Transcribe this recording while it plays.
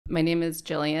My name is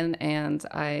Gillian, and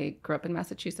I grew up in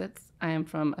Massachusetts. I am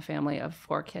from a family of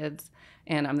 4 kids,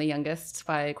 and I'm the youngest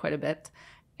by quite a bit.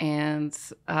 And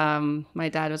my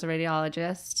dad was a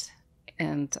radiologist,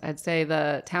 and I'd say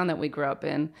the town that we grew up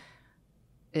in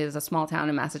is a small town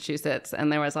in Massachusetts, and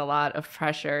there was a lot of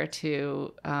pressure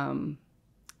to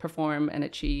perform and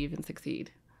achieve and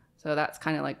succeed. So that's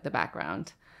kind of like the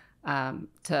background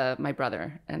to my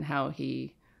brother and how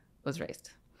he was raised.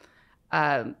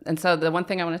 And so the one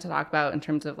thing I wanted to talk about in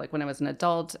terms of like when I was an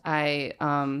adult, I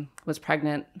was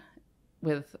pregnant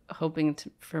with hoping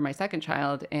for my second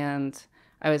child, and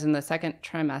I was in the second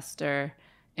trimester,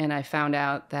 and I found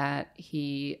out that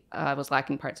he was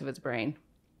lacking parts of his brain,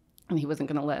 and he wasn't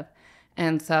going to live.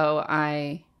 And so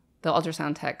the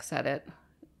ultrasound tech said it.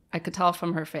 I could tell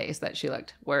from her face that she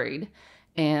looked worried,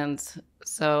 and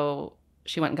so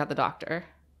she went and got the doctor,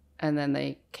 and then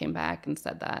they came back and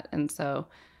said that, and so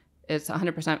it's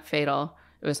 100% fatal.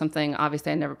 It was something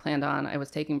obviously I never planned on. I was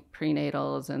taking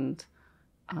prenatals and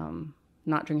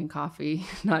not drinking coffee,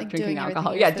 not like drinking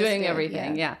alcohol. Yeah, doing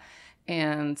everything. Yeah.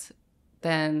 And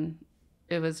then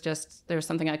it was just, there was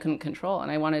something I couldn't control,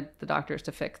 and I wanted the doctors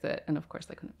to fix it. And of course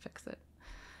they couldn't fix it.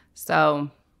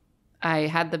 So I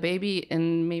had the baby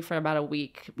in me for about a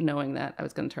week, knowing that I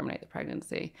was going to terminate the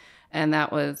pregnancy. And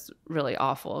that was really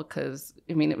awful because,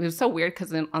 I mean, it was so weird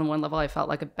because on one level I felt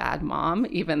like a bad mom,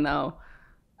 even though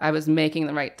I was making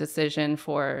the right decision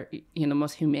for, the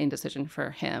most humane decision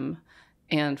for him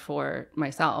and for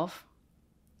myself.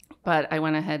 But I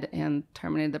went ahead and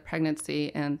terminated the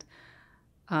pregnancy, and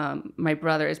both my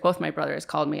brothers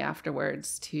called me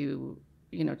afterwards to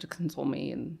console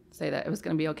me and say that it was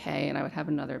going to be okay and I would have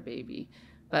another baby.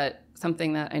 But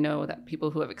something that I know that people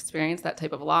who have experienced that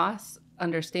type of loss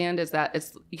understand is that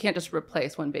you can't just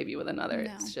replace one baby with another.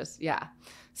 No. It's just, yeah.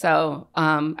 So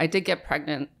I did get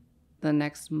pregnant the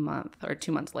next month or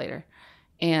 2 months later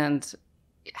and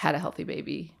had a healthy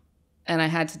baby. And I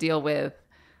had to deal with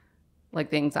like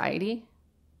the anxiety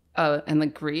and the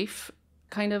grief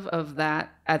kind of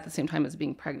that at the same time as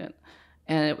being pregnant.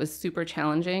 And it was super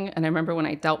challenging. And I remember when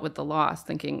I dealt with the loss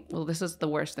thinking, well, this is the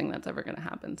worst thing that's ever going to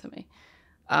happen to me.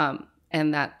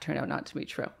 And that turned out not to be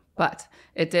true. But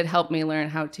it did help me learn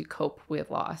how to cope with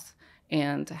loss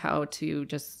and how to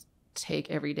just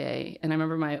take every day. And I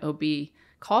remember my OB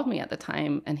called me at the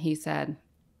time, and he said,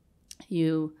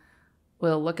 you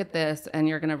will look at this and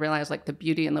you're going to realize like the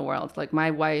beauty in the world. Like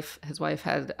his wife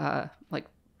had like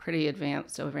pretty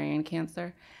advanced ovarian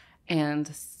cancer. And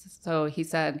so he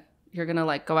said, you're going to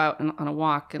like go out on a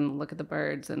walk and look at the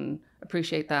birds and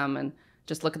appreciate them and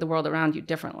just look at the world around you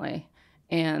differently.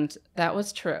 And that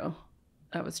was true.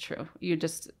 That was true.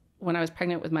 When I was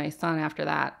pregnant with my son after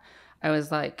that, I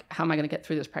was like, how am I going to get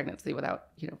through this pregnancy without,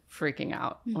 freaking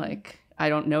out? Mm-hmm. Like, I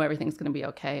don't know everything's going to be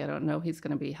okay. I don't know he's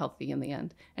going to be healthy in the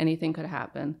end. Anything could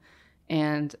happen.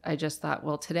 And I just thought,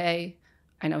 well, today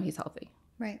I know he's healthy.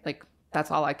 Right. Like, that's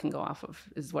all I can go off of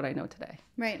is what I know today.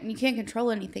 Right. And you can't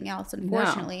control anything else,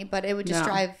 unfortunately, but it would just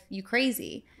drive you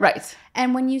crazy. Right.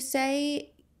 And when you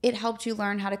say it helped you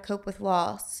learn how to cope with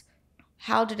loss,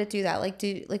 how did it do that?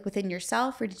 Like within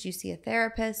yourself, or did you see a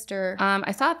therapist or?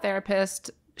 I saw a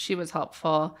therapist. She was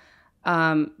helpful.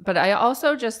 But I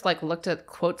also just like looked at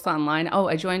quotes online. Oh,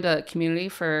 I joined a community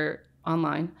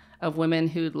online of women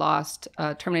who'd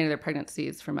terminated their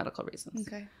pregnancies for medical reasons.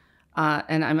 Okay.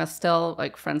 And I'm still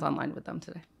like friends online with them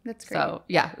today. That's great. So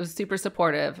yeah, it was super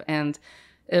supportive, and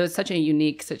it was such a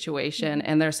unique situation. Mm-hmm.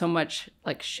 And there's so much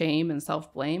like shame and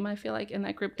self-blame, I feel like, in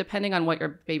that group, depending on what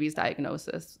your baby's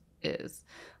diagnosis is.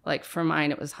 Like for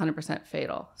mine, it was 100%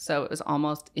 fatal. So it was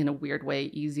almost in a weird way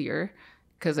easier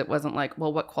because it wasn't like,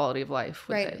 well, what quality of life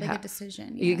would they have? A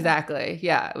decision. Yeah. Exactly.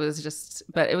 Yeah. It was just,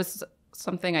 but it was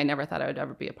something I never thought I would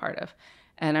ever be a part of.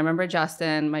 And I remember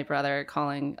Justin, my brother,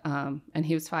 calling, and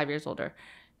he was 5 years older,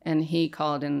 and he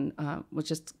called and was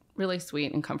just really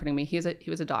sweet and comforting me. He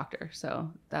was a doctor, so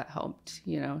that helped,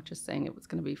 just saying it was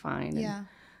going to be fine. Yeah.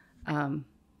 And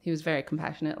he was very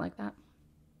compassionate like that.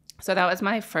 So that was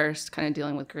my first kind of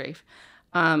dealing with grief.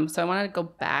 So I wanted to go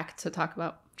back to talk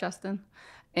about Justin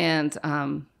and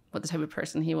what the type of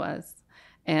person he was.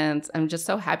 And I'm just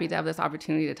so happy to have this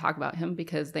opportunity to talk about him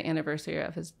because the anniversary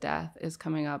of his death is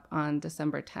coming up on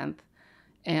December 10th.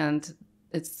 And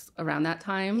it's around that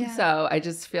time. Yeah. So I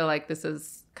just feel like this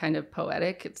is kind of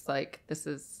poetic. It's like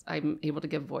I'm able to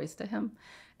give voice to him.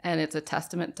 And it's a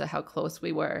testament to how close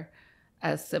we were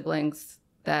as siblings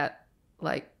that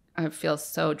like I feel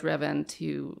so driven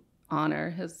to honor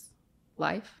his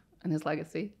life and his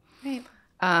legacy. Right.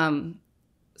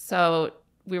 So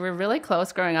we were really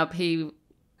close growing up. He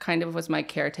kind of was my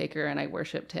caretaker and I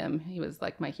worshiped him. He was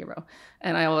like my hero.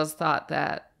 And I always thought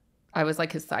that I was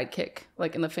like his sidekick,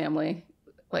 like in the family.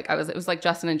 Like it was like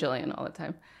Justin and Gillian all the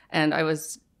time. And I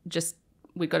was just,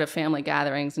 we'd go to family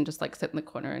gatherings and just like sit in the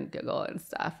corner and giggle and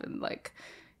stuff. And like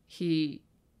he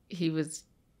was,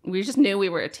 we just knew we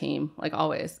were a team, like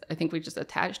always. I think we just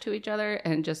attached to each other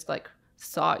and just like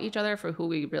saw each other for who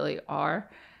we really are.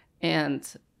 And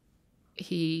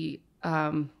he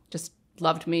just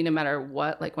loved me no matter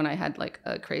what. Like when I had like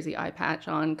a crazy eye patch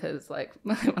on, because like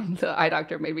the eye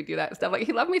doctor made me do that stuff. Like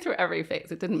he loved me through every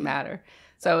phase. It didn't matter.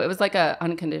 So it was like a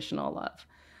unconditional love.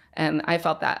 And I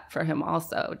felt that for him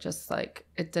also. Just like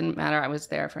it didn't matter. I was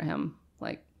there for him,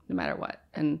 like no matter what.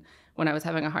 And when I was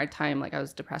having a hard time, like I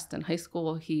was depressed in high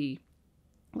school, he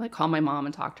like called my mom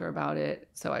and talked to her about it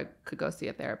so I could go see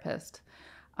a therapist.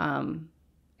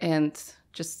 And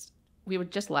just, we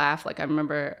would just laugh. Like I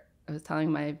remember I was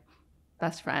telling my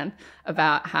best friend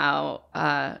about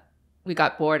how we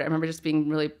got bored. I remember just being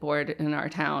really bored in our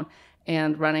town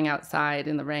and running outside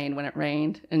in the rain when it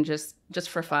rained and just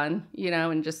for fun, you know,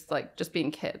 and just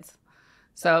being kids.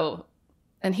 So,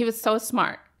 and he was so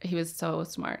smart. He was so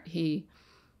smart. He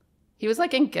was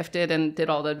like gifted and did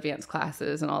all the advanced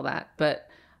classes and all that. But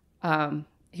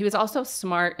he was also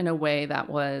smart in a way that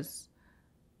was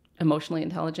emotionally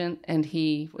intelligent. And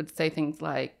he would say things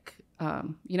like,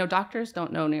 you know, doctors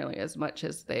don't know nearly as much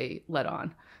as they let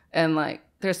on. And like,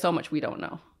 there's so much we don't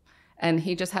know. And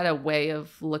he just had a way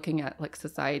of looking at like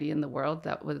society and the world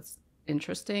that was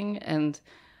interesting. And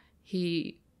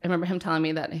I remember him telling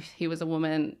me that if he was a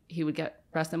woman, he would get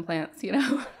breast implants, you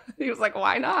know? He was like,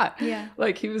 why not? Yeah.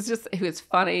 Like he was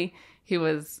funny. He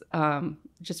was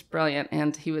just brilliant.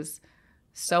 And he was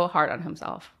so hard on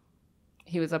himself.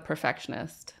 He was a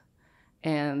perfectionist.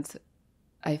 And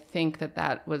I think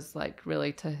that was like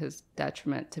really to his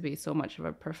detriment to be so much of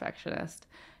a perfectionist.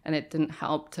 And it didn't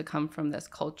help to come from this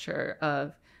culture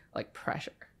of like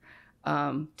pressure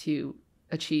to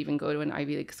achieve and go to an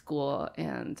Ivy League school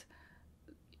and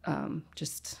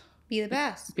just be the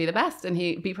best. Be the best and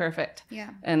be perfect.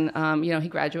 Yeah. And, you know, he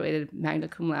graduated magna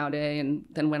cum laude and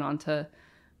then went on to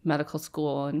medical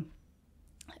school.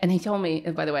 And he told me,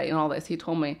 and by the way, in all this, he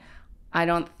told me, I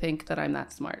don't think that I'm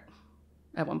that smart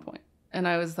at one point. And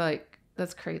I was like,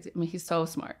 that's crazy. I mean, he's so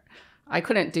smart. I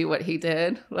couldn't do what he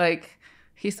did. Like,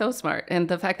 he's so smart. And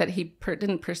the fact that he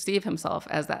didn't perceive himself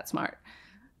as that smart,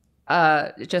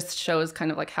 it just shows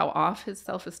kind of like how off his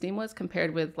self-esteem was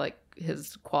compared with like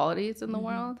his qualities in the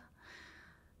world.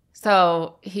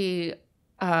 So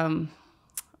I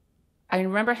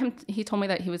remember he told me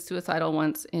that he was suicidal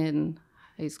once in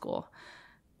high school,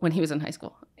 when he was in high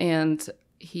school. And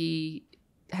he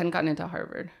hadn't gotten into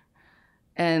Harvard.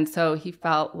 And so he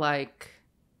felt like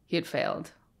he had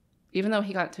failed. Even though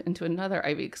he got into another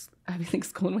Ivy League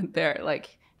school and went there,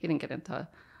 like he didn't get into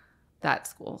that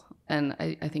school. And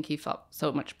I think he felt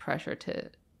so much pressure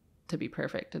to be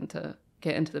perfect and to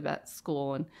get into the best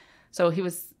school. And so he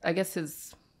was, I guess I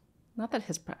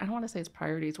don't want to say his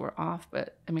priorities were off,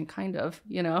 but I mean, kind of,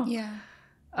 you know?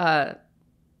 Yeah.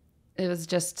 It was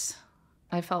just,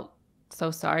 I felt so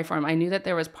sorry for him. I knew that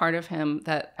there was part of him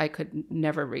that I could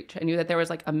never reach. I knew that there was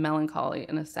like a melancholy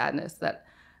and a sadness that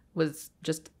was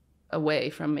just away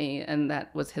from me and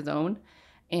that was his own.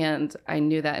 And I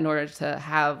knew that in order to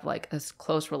have like a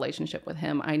close relationship with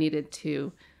him, I needed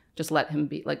to just let him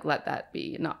be, like let that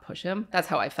be, not push him. That's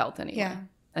how I felt anyway. Yeah.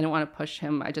 I didn't want to push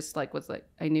him. I just like was like,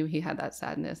 I knew he had that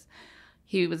sadness.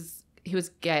 He was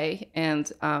gay, and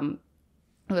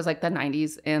it was like the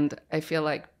 90s, and I feel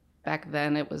like back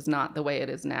then it was not the way it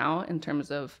is now in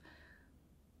terms of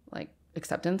like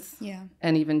acceptance. Yeah.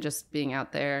 And even just being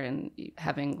out there and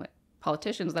having like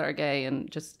politicians that are gay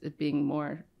and just it being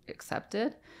more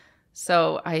accepted.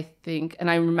 So I think,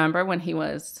 and I remember when he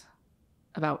was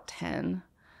about 10,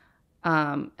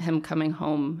 him coming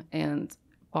home and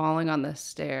bawling on the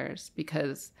stairs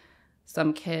because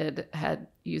some kid had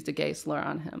used a gay slur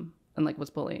on him and like was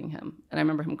bullying him. And I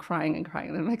remember him crying and crying.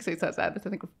 And it makes me so sad to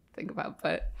think about,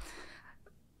 but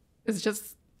it's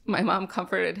just, my mom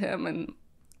comforted him, and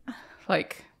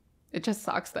like, it just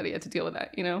sucks that he had to deal with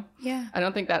that, you know? Yeah. I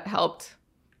don't think that helped.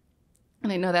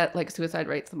 And I know that like suicide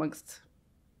rates amongst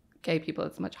gay people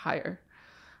is much higher.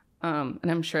 And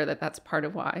I'm sure that that's part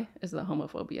of why is the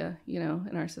homophobia, you know,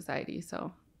 in our society.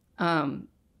 So,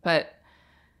 but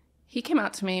he came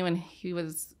out to me when he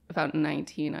was about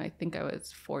 19. I think I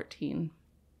was 14.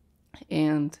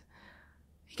 And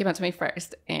he came out to me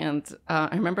first. And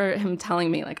I remember him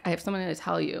telling me, like, I have something to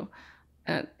tell you.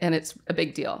 And it's a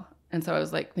big deal. And so I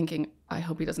was like thinking, I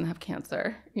hope he doesn't have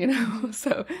cancer, you know?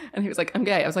 So, and he was like, I'm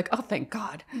gay. I was like, oh, thank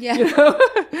God. Yeah. You know?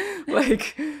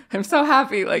 Like, I'm so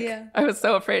happy. Like, yeah. I was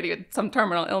so afraid he had some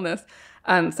terminal illness.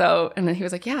 And then he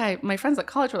was like, yeah, my friends at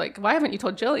college were like, why haven't you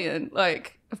told Gillian?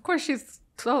 Like, of course she's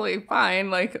totally fine.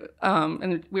 Like,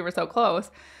 and we were so close.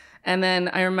 And then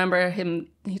I remember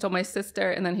he told my sister,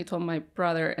 and then he told my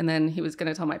brother, and then he was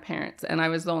going to tell my parents. And I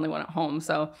was the only one at home.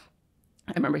 So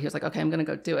I remember he was like, okay, I'm going to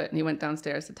go do it. And he went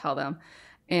downstairs to tell them.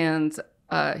 And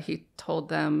he told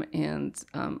them, and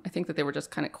I think that they were just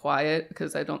kind of quiet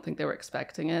because I don't think they were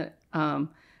expecting it.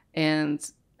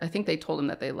 And I think they told him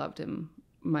that they loved him,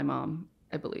 my mom,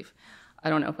 I believe. I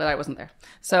don't know, but I wasn't there.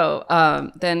 So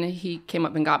then he came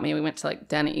up and got me. We went to like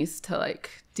Denny's to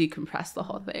like decompress the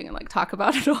whole thing and like talk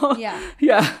about it all. Yeah.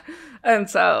 Yeah. And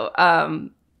so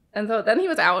then he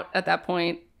was out at that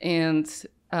point and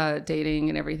dating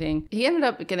and everything. He ended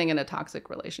up getting in a toxic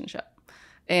relationship.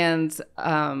 And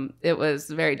it was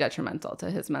very detrimental to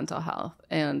his mental health.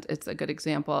 And it's a good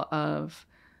example of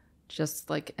just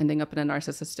like ending up in a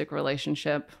narcissistic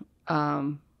relationship.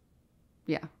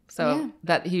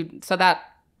 That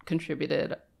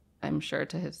contributed, I'm sure,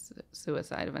 to his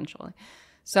suicide eventually.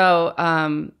 So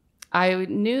I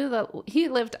knew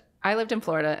that I lived in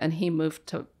Florida, and he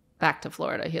moved back to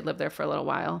Florida. He had lived there for a little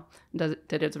while,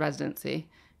 did his residency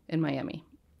in Miami.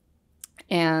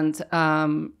 And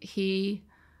he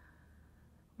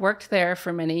worked there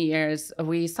for many years.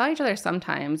 We saw each other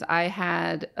sometimes. I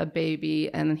had a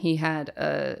baby, and he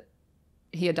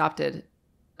adopted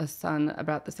a son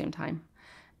about the same time.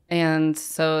 And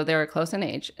so they were close in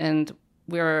age, and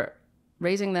we were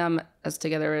raising them as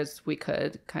together as we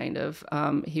could, kind of.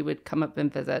 He would come up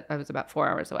and visit. I was about 4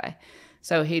 hours away.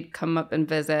 So he'd come up and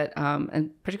visit,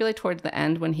 and particularly towards the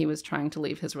end when he was trying to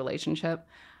leave his relationship,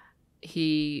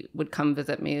 he would come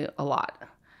visit me a lot.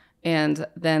 And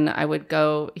then I would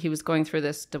go, he was going through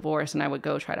this divorce, and I would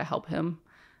go try to help him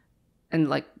and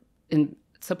like in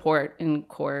support in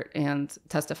court and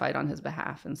testified on his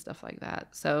behalf and stuff like that.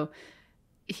 So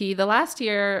the last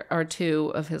year or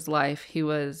two of his life, he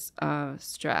was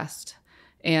stressed,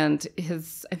 and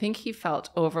I think he felt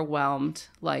overwhelmed,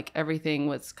 like everything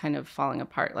was kind of falling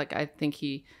apart. Like I think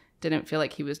he didn't feel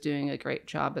like he was doing a great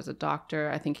job as a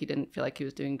doctor. I think he didn't feel like he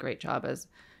was doing a great job as,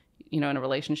 in a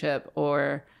relationship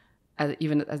or as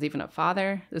even a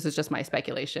father. This is just my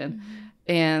speculation. Mm-hmm.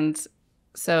 And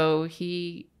so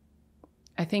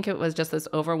I think it was just this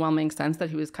overwhelming sense that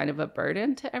he was kind of a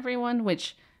burden to everyone,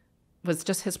 which was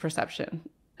just his perception.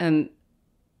 And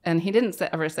he didn't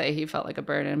ever say he felt like a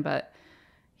burden, but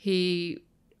he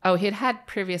had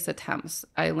previous attempts.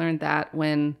 I learned that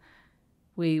when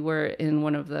we were in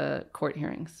one of the court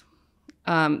hearings,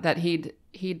 that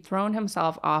he'd thrown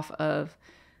himself off of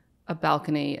a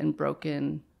balcony and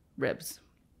broken ribs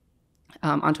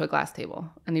onto a glass table,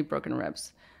 and he'd broken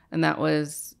ribs. And that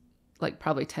was like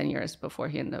probably 10 years before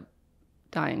he ended up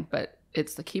dying. But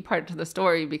it's the key part to the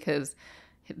story because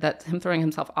that him throwing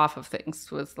himself off of things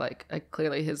was like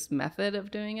clearly his method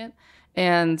of doing it.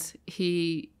 And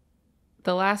the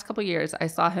last couple of years, I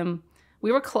saw him,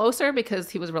 we were closer because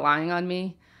he was relying on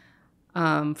me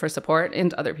for support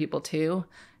and other people too.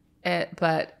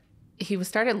 But he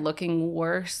started looking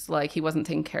worse, like he wasn't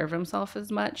taking care of himself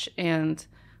as much and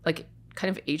like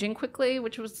kind of aging quickly,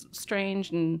 which was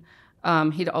strange. And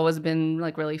he'd always been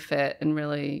like really fit and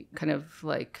really kind of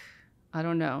like, I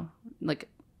don't know, like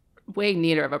way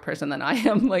neater of a person than I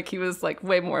am. Like he was like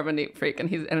way more of a neat freak, and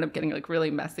he ended up getting like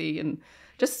really messy and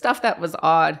just stuff that was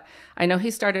odd. I know he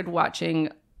started watching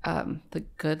The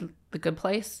Good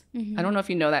Place. Mm-hmm. I don't know if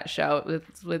you know that show.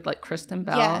 It's with like Kristen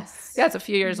Bell. Yes. Yeah, it's a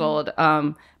few years old.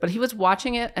 But he was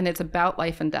watching it, and it's about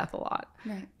life and death a lot.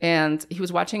 Right. And he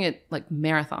was watching it like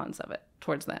marathons of it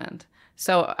towards the end.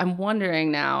 So I'm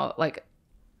wondering now, like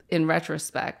in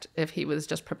retrospect, if he was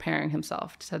just preparing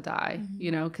himself to die,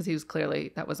 mm-hmm. Because he was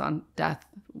clearly, death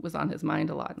was on his mind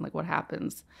a lot, and like what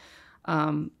happens.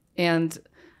 And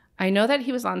I know that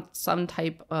he was on some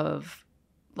type of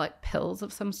like pills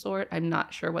of some sort. I'm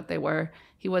not sure what they were.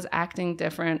 He was acting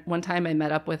different. One time I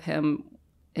met up with him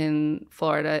in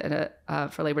Florida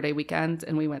for Labor Day weekend,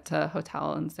 and we went to a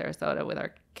hotel in Sarasota with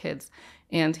our kids.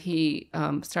 And he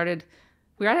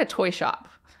we were at a toy shop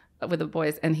with the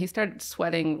boys, and he started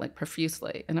sweating like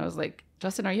profusely. And I was like,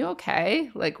 Justin, are you okay?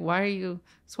 Like, why are you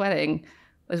sweating?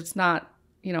 It's not,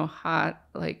 hot.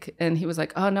 Like, and he was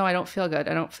like, oh no, I don't feel good.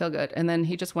 And then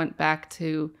he just went back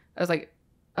I was like,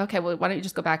 okay, well, why don't you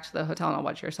just go back to the hotel and I'll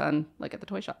watch your son like at the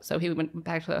toy shop. So he went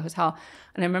back to the hotel,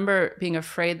 and I remember being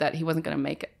afraid that he wasn't going to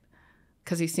make it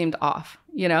because he seemed off,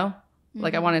 mm-hmm.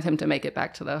 Like I wanted him to make it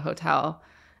back to the hotel.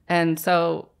 And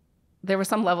so there was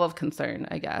some level of concern,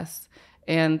 I guess.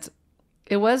 And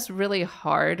it was really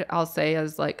hard, I'll say,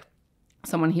 as like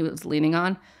someone he was leaning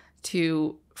on,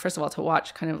 to first of all, to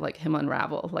watch kind of like him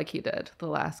unravel like he did the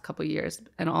last couple of years,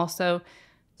 and also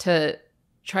to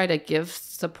try to give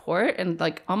support and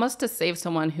like almost to save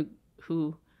someone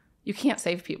who you can't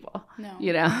save people, No.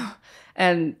 you know?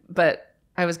 But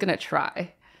I was going to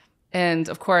try. And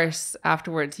of course,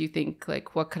 afterwards you think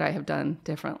like, what could I have done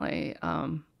differently?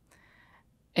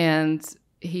 And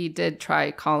he did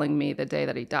try calling me the day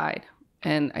that he died,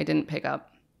 and I didn't pick up.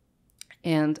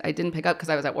 And I didn't pick up because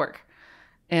I was at work.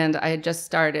 And I had just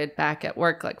started back at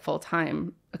work like full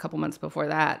time a couple months before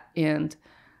that. And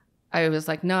I was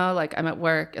like, no, like I'm at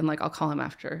work and like I'll call him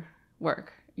after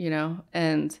work, you know?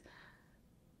 And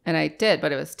I did,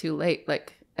 but it was too late.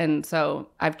 Like, and so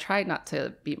I've tried not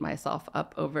to beat myself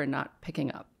up over not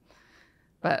picking up.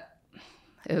 But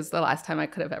it was the last time I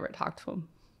could have ever talked to him.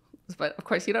 But of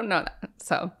course you don't know that.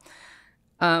 So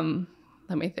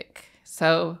let me think.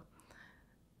 So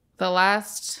the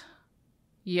last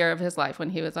year of his life when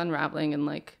he was unraveling and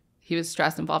like he was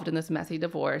stressed, involved in this messy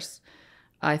divorce,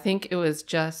 I think it was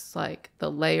just like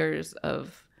the layers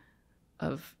of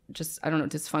just, I don't know,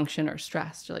 dysfunction or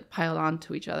stress to like piled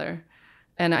onto each other.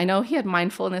 And I know he had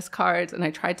mindfulness cards, and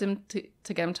I tried to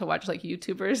get him to watch like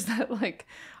YouTubers that like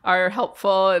are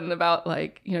helpful and about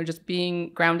like, you know, just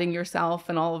grounding yourself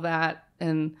and all of that.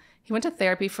 And he went to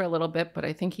therapy for a little bit, but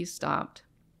I think he stopped.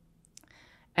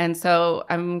 And so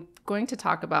I'm going to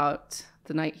talk about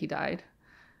the night he died,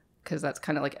 because that's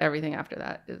kind of like everything after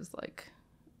that is like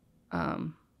a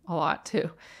lot too.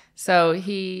 So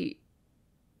it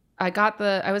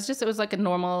was like a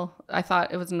normal, I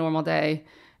thought it was a normal day.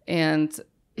 And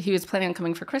he was planning on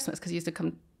coming for Christmas because he used to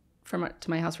come to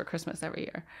my house for Christmas every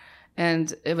year.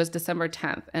 And it was December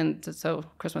 10th. And so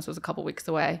Christmas was a couple weeks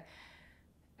away.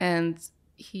 And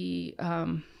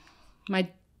my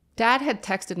dad had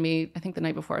texted me, I think the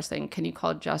night before, saying, can you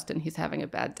call Justin? He's having a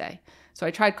bad day. So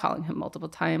I tried calling him multiple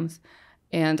times.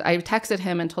 And I texted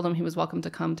him and told him he was welcome to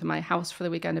come to my house for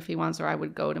the weekend if he wants, or I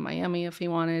would go to Miami if he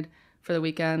wanted for the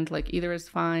weekend. Like either is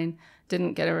fine.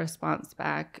 Didn't get a response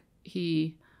back.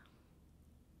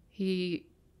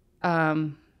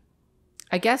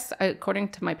 I guess according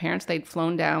to my parents, they'd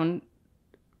flown down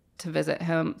to visit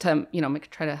him to, you know,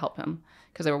 try to help him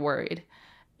because they were worried.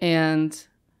 And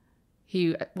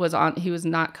he was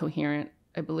not coherent,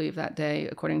 I believe, that day,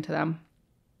 according to them.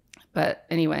 But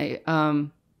anyway,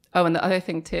 and the other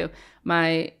thing too,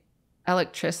 my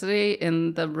electricity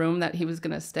in the room that he was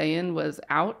going to stay in was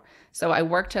out. So I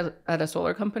worked at a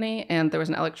solar company, and there was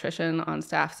an electrician on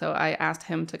staff. So I asked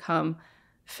him to come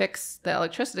fix the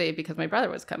electricity because my brother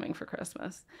was coming for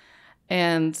Christmas.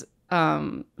 And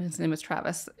his name was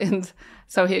Travis. And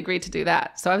so he agreed to do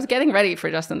that. So I was getting ready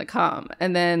for Justin to come.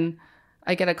 And then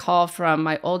I get a call from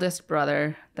my oldest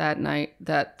brother that night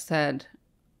that said,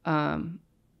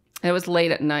 it was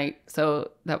late at night.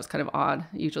 So that was kind of odd.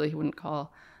 Usually he wouldn't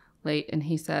call late. And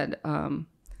he said,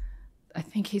 I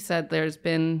think he said it was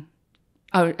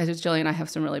Gillian, I have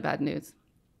some really bad news.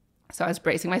 So I was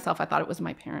bracing myself. I thought it was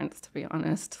my parents, to be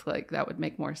honest. Like that would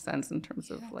make more sense in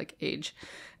terms of like age.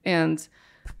 And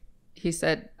he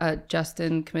said,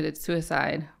 Justin committed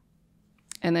suicide.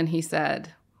 And then he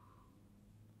said,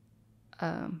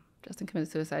 Justin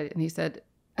committed suicide. And he said,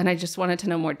 and I just wanted to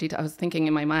know more detail. I was thinking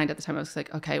in my mind at the time, I was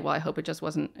like, okay, well, I hope it just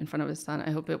wasn't in front of his son.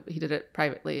 I hope he did it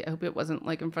privately. I hope it wasn't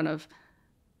like in front of,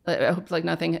 I hope like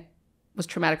nothing was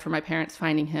traumatic for my parents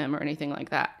finding him or anything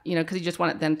like that, you know, because he just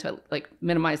wanted them to like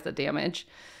minimize the damage.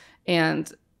 And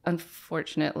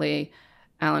unfortunately,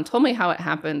 Alan told me how it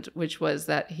happened, which was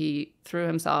that he threw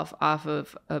himself off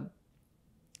of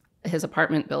his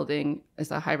apartment building.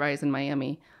 It's a high rise in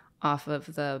Miami, off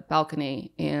of the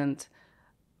balcony, and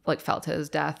like fell to his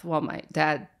death while my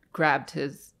dad grabbed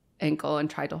his ankle and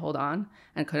tried to hold on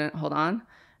and couldn't hold on.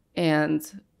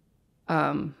 And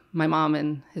my mom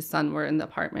and his son were in the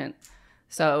apartment.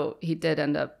 So he did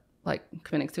end up like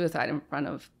committing suicide in front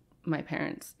of my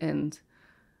parents. And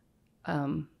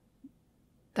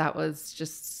that was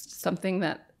just something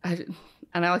that I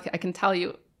can tell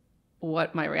you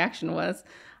what my reaction was.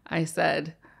 I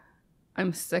said,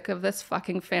 I'm sick of this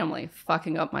fucking family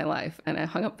fucking up my life. And I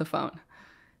hung up the phone.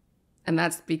 And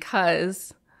that's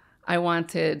because I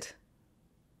was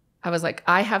like,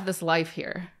 I have this life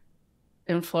here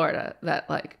in Florida that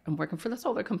like I'm working for the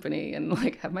solar company and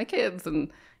like have my kids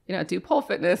and, you know, do pole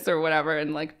fitness or whatever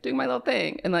and like doing my little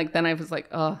thing. And like then I was like,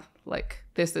 oh, like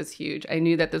this is huge. I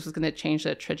knew that this was going to change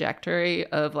the trajectory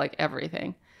of like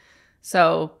everything.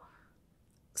 So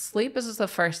sleep is the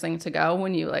first thing to go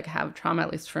when you like have trauma,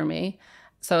 at least for me.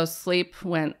 So sleep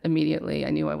went immediately. I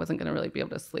knew I wasn't going to really be able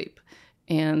to sleep.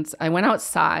 And I went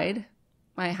outside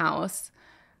my house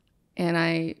and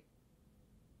I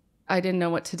didn't know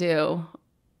what to do.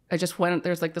 I just went,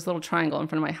 there's like this little triangle in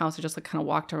front of my house. I just like kind of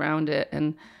walked around it.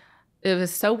 And it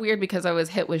was so weird because I was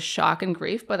hit with shock and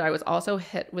grief, but I was also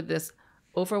hit with this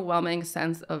overwhelming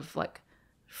sense of like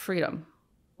freedom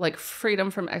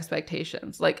from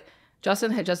expectations. Like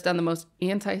Justin had just done the most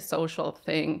antisocial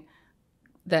thing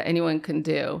that anyone can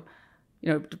do,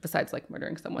 you know, besides like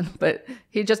murdering someone, but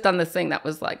he'd just done this thing that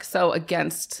was like so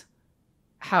against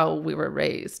how we were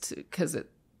raised, because it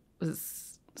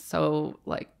was so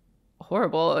like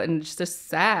horrible and just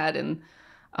sad.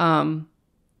 And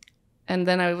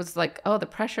then I was like, oh, the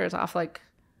pressure is off. Like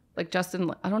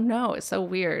Justin, I don't know. It's so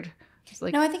weird. It's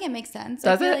like, no, I think it makes sense.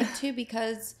 Does I feel it? like too,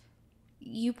 because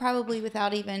you probably,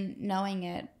 without even knowing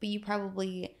it, but you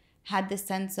probably had this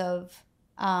sense of,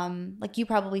 like you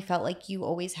probably felt like you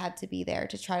always had to be there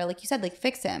to try to, like you said, like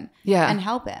fix him and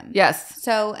help him. Yes.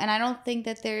 So, and I don't think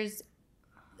that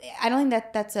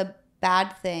that's a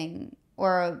bad thing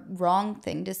or a wrong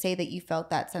thing to say that you felt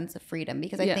that sense of freedom,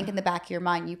 because I think in the back of your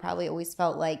mind, you probably always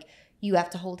felt like you have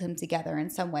to hold him together in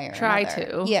some way or try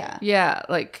another. to. Yeah. Yeah.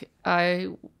 Like I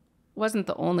wasn't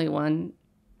the only one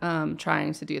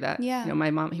trying to do that. Yeah. You know, my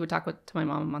mom, he would talk to my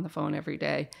mom on the phone every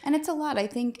day. And it's a lot. I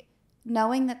think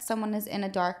knowing that someone is in a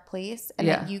dark place and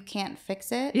that you can't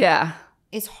fix it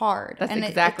is hard. That's and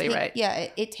exactly right. Yeah.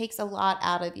 It takes a lot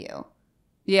out of you.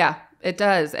 Yeah, it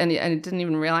does. And I didn't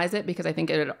even realize it because I think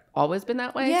it had always been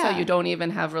that way. Yeah. So you don't even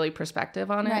have really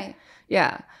perspective on it. Right.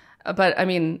 Yeah. But I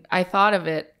mean, I thought of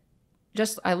it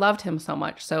just, I loved him so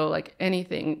much. So like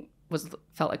anything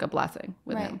felt like a blessing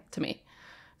with him to me.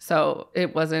 So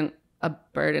it wasn't a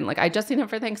burden. Like I just seen him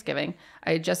for Thanksgiving.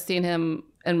 I had just seen him.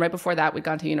 And right before that, we'd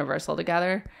gone to Universal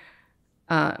together,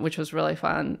 which was really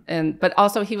fun. But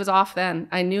also he was off then.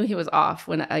 I knew he was off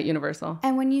at Universal.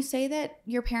 And when you say that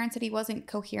your parents said he wasn't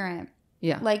coherent,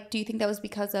 like, do you think that was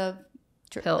because of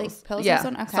pills? Like pills? Yeah,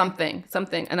 Okay.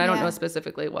 something. And I don't know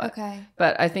specifically what. Okay.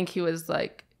 But I think he was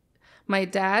like, my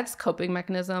dad's coping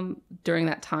mechanism during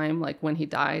that time, like when he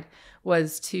died,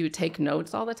 was to take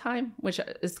notes all the time, which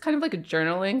is kind of like a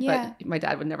journaling, but my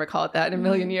dad would never call it that in a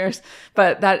million years.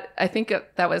 But that, I think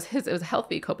that was it was a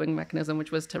healthy coping mechanism,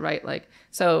 which was to write like,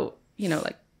 so, you know,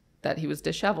 like that he was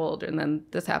disheveled and then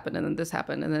this happened and then this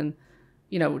happened. And then,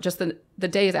 you know, just the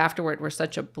days afterward were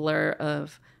such a blur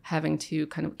of having to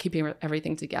kind of keeping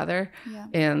everything together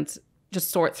and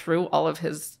just sort through all of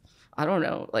his, I don't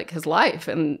know, like his life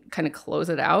and kind of close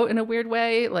it out in a weird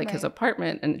way, like his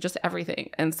apartment and just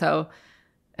everything. And so,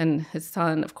 and his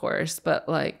son, of course, but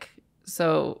like,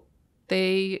 so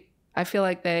I feel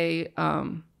like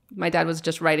my dad was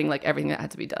just writing like everything that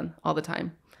had to be done all the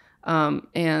time.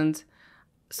 And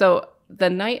so the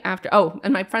night after,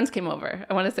 and my friends came over.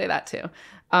 I want to say that too.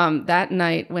 That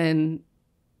night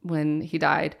when he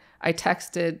died, I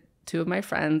texted two of my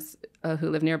friends who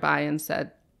live nearby and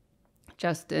said,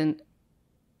 Justin,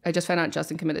 I just found out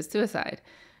Justin committed suicide.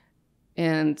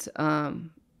 And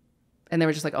they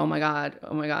were just like, oh my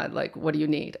God, like, what do you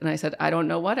need? And I said, I don't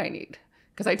know what I need,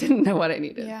 because I didn't know what I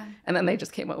needed. Yeah. And then they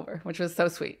just came over, which was so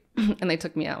sweet. And they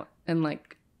took me out. And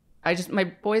like, my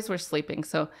boys were sleeping.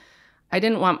 So I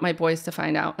didn't want my boys to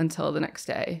find out until the next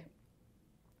day.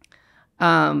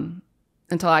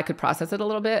 Until I could process it a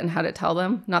little bit and how to tell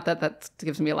them. Not that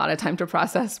gives me a lot of time to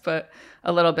process, but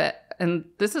a little bit. And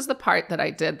this is the part that I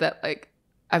did that, like,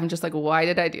 I'm just like, why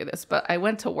did I do this? But I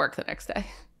went to work the next day.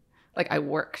 Like, I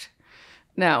worked.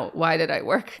 Now, why did I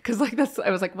work? Because like I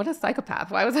was like, what a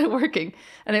psychopath. Why was I working?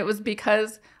 And it was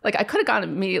because, like, I could have gone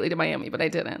immediately to Miami, but I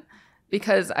didn't.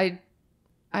 Because I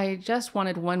just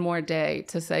wanted one more day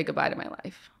to say goodbye to my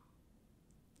life.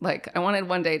 Like, I wanted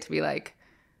one day to be like,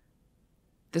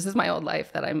 this is my old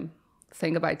life that I'm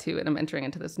saying goodbye to, and I'm entering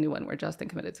into this new one where Justin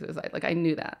committed suicide. Like, I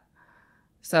knew that.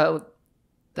 So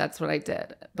that's what I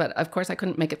did. But of course, I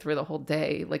couldn't make it through the whole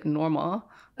day like normal.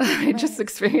 I just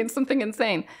experienced something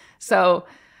insane. So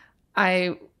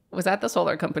I was at the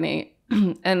solar company,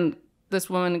 and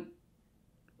one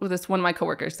of my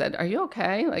coworkers said, "Are you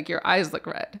okay? Like, your eyes look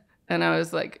red." And I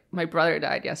was like, my brother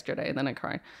died yesterday. And then I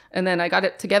cried. And then I got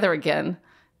it together again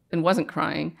and wasn't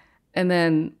crying. And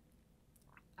then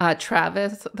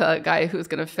Travis, the guy who's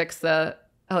going to fix the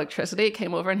electricity,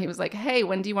 came over and he was like, hey,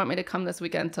 when do you want me to come this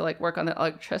weekend to like work on the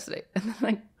electricity? And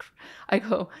then I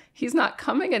go, he's not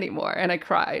coming anymore. And I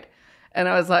cried. And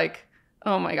I was like,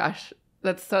 oh my gosh,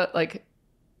 that's so, like,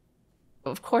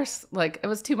 of course, like, it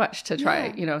was too much to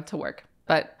try, to work.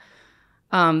 But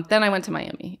then I went to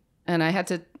Miami, and I had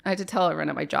to tell everyone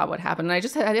at my job what happened. And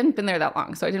I didn't been there that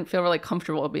long, so I didn't feel really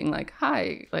comfortable being like,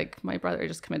 hi, like, my brother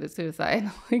just committed suicide.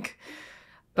 Like,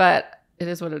 but it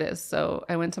is what it is. So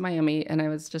I went to Miami, and I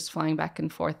was just flying back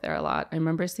and forth there a lot. I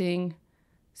remember seeing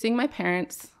my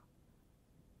parents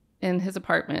in his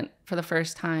apartment for the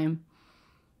first time,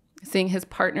 seeing his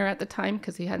partner at the time,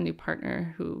 because he had a new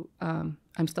partner who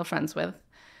I'm still friends with,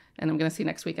 and I'm going to see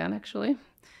next weekend, actually.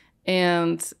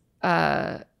 And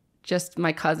just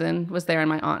my cousin was there, and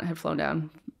my aunt had flown down.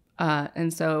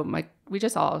 And so we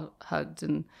just all hugged,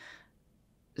 and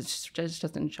it's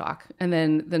just in shock. And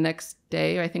then the next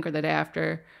day, I think, or the day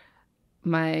after,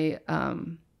 my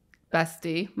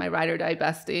bestie, my ride or die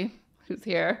bestie, who's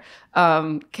here,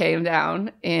 came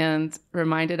down and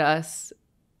reminded us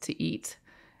to eat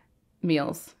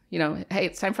meals. You know, hey,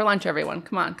 it's time for lunch, everyone.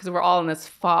 Come on, because we're all in this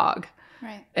fog.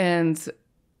 Right. And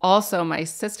also my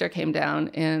sister came down,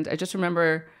 and I just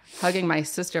remember hugging my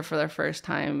sister for the first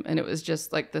time, and it was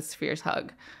just like this fierce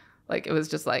hug. Like, it was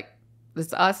just like, this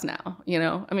is us now, you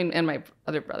know? I mean, and my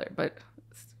other brother, but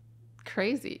it's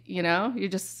crazy, you know?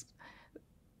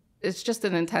 It's just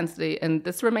an intensity, and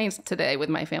this remains today with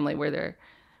my family, where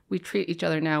we treat each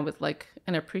other now with like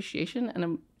an appreciation and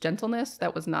a gentleness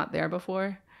that was not there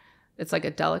before. It's like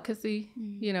a delicacy,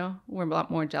 you know? We're a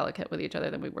lot more delicate with each other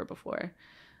than we were before,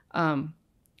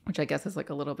 which I guess is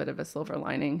like a little bit of a silver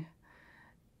lining.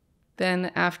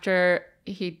 Then after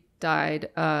he died,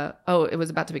 it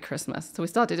was about to be Christmas. So we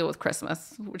still had to deal with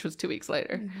Christmas, which was 2 weeks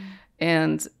later. Mm-hmm.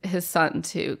 And his son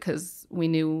too, because we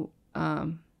knew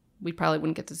we probably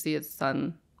wouldn't get to see his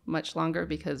son much longer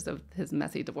because of his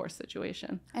messy divorce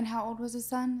situation. And how old was his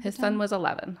son? His son was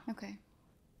 11. Okay.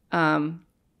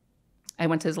 I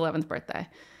went to his 11th birthday.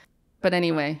 But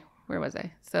anyway, where was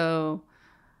I? So,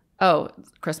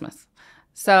 Christmas.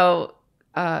 So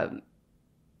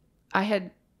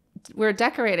we were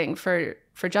decorating for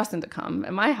Justin to come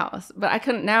at my house, but I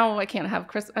can't have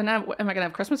Christmas. And now, am I going to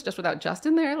have Christmas just without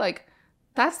Justin there? Like,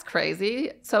 that's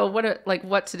crazy. So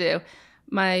what to do?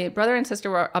 My brother and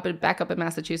sister were back up in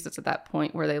Massachusetts at that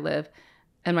point where they live,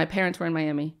 and my parents were in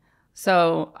Miami.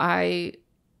 So I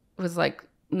was like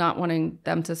not wanting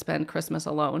them to spend Christmas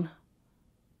alone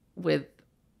with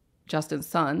Justin's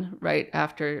son right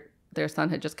after their son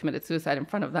had just committed suicide in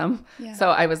front of them. Yeah. So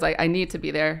I was like, I need to be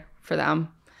there for them.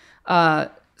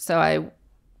 So I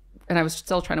was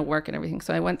still trying to work and everything.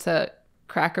 So I went to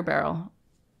Cracker Barrel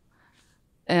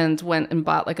and went and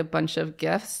bought like a bunch of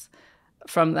gifts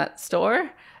from that store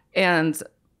and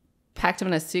packed them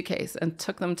in a suitcase and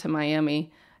took them to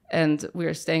Miami. And we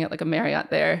were staying at like a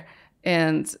Marriott there,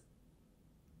 and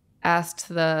asked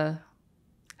the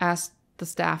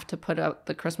staff to put out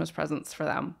the Christmas presents for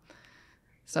them.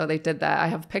 So they did that. I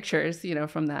have pictures, you know,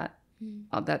 from that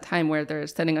time where they're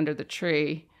sitting under the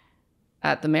tree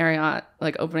at the Marriott,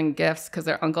 like opening gifts because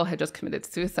their uncle had just committed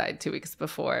suicide 2 weeks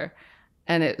before.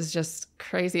 And it was just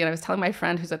crazy. And I was telling my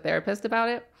friend who's a therapist about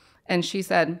it, and she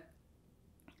said,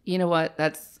 you know what,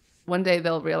 that's one day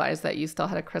they'll realize that you still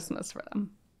had a Christmas for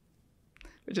them,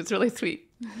 which is really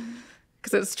sweet.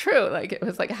 Because it's true. Like, it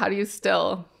was like, how do you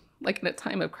still, like in a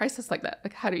time of crisis like that,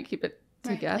 like how do you keep it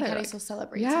together? Like, how do you still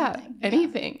celebrate something?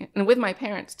 Anything. Yeah. And with my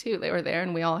parents too, they were there,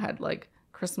 and we all had like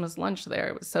Christmas lunch there.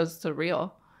 It was so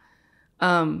surreal.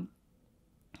 Then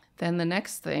the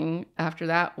next thing after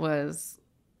that was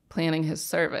planning his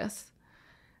service.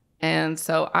 And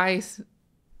so I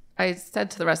said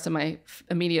to the rest of my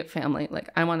immediate family, like,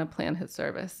 I want to plan his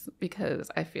service because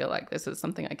I feel like this is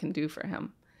something I can do for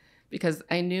him. Because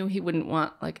I knew he wouldn't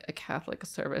want like a Catholic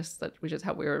service, which is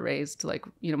how we were raised. Like,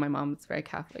 you know, my mom is very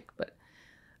Catholic, but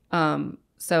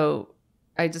so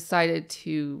I decided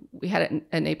we had it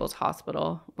at Naples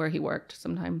Hospital where he worked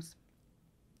sometimes,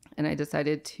 and I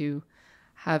decided to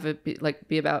have it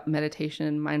be about meditation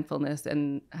and mindfulness,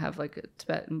 and have like a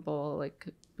Tibetan bowl like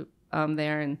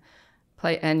there, and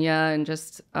play Enya, and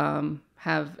just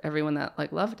have everyone that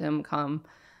like loved him come.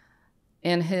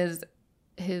 And his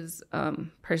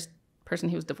person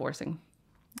he was divorcing,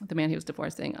 the man he was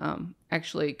divorcing,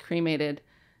 actually cremated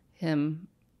him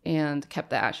and kept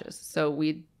the ashes. So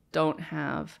we don't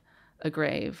have a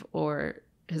grave or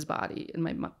his body, and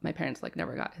my parents like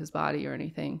never got his body or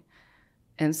anything.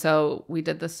 And so we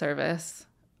did the service,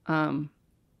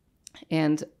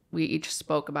 and we each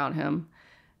spoke about him.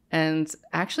 And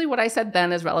actually what I said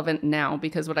then is relevant now,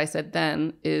 because what I said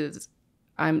then is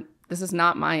this is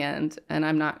not my end, and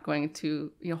I'm not going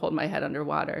to, you know, hold my head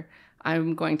underwater.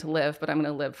 I'm going to live, but I'm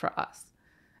going to live for us.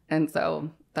 And so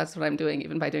that's what I'm doing,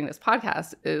 even by doing this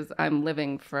podcast, is I'm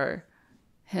living for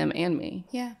him and me.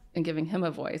 Yeah. And giving him a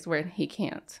voice where he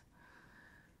can't.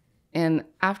 And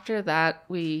after that,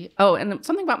 and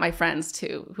something about my friends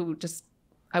too, who just,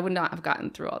 I would not have gotten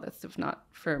through all this if not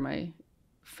for my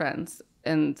friends.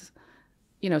 And,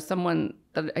 you know, someone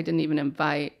that I didn't even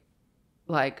invite,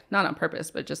 like, not on purpose,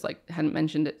 but just like hadn't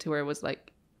mentioned it to her, was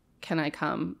like, can I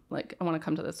come? Like, I want to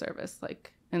come to the service.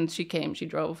 Like, And she came, she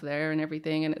drove there and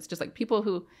everything. And it's just like people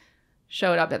who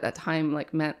showed up at that time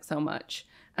like meant so much.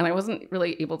 And I wasn't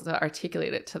really able to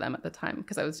articulate it to them at the time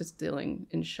because I was just dealing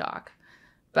in shock.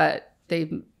 But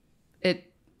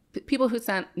people who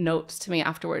sent notes to me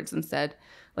afterwards and said,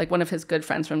 like one of his good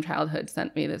friends from childhood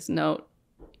sent me this note,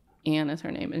 Anne is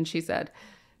her name, and she said,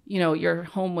 you know, your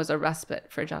home was a respite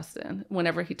for Justin.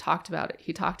 Whenever he talked about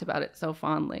it so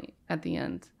fondly at the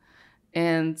end.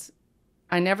 And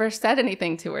I never said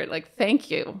anything to her, like,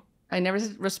 thank you. I never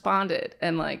responded.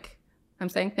 And like, I'm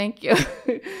saying thank you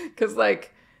because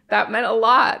like that meant a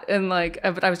lot. And like,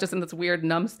 but I was just in this weird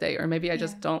numb state, or maybe I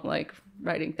just don't like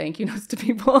writing thank you notes to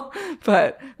people,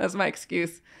 but that's my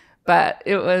excuse. But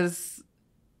it was,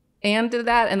 Anne did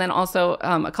that. And then also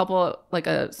a couple, like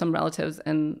some relatives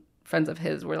and friends of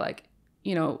his were like,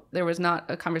 you know, there was not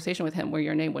a conversation with him where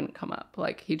your name wouldn't come up.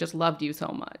 Like he just loved you so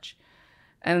much.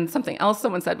 And something else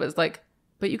someone said was like,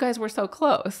 but you guys were so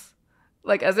close.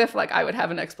 Like as if like I would have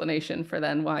an explanation for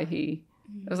then why I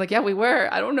was like, yeah, we were.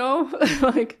 I don't know.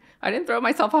 Like I didn't throw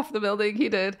myself off the building. He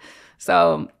did.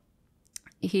 So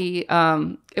it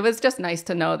was just nice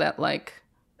to know that like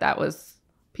that was,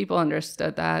 people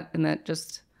understood that, and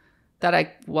that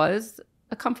I was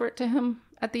a comfort to him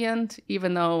at the end,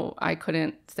 even though I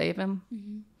couldn't save him.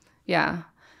 Mm-hmm. Yeah.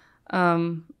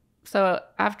 So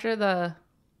after the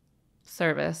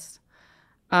service,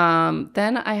 then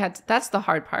that's the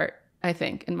hard part, I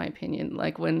think, in my opinion.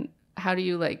 Like how do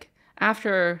you like,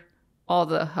 after all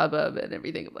the hubbub and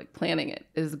everything of like planning it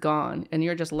is gone and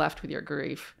you're just left with your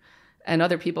grief and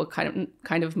other people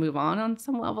kind of move on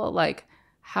some level, like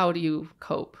how do you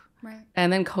cope? Right.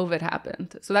 And then COVID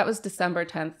happened. So that was December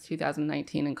 10th,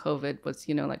 2019. And COVID was,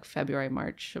 you know, like February,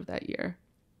 March of that year.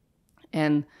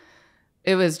 And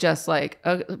it was just like,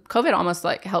 COVID almost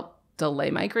like helped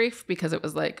delay my grief because it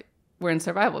was like, we're in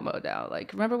survival mode now.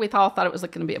 Like, remember we all thought it was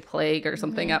like going to be a plague or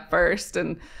something at first.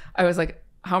 And I was like,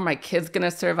 how are my kids going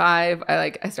to survive?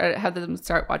 I had them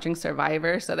start watching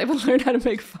Survivor so they would learn how to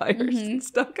make fires and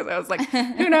stuff. Because I was like,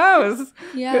 who knows?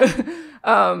 Yeah.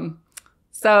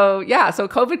 So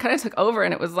COVID kind of took over,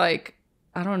 and it was like,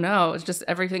 I don't know. It was just,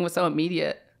 everything was so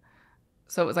immediate.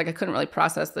 So it was like, I couldn't really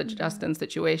process the Justin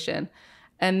situation.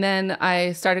 And then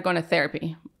I started going to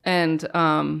therapy, and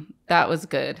that was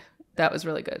good. That was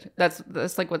really good.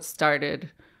 That's like what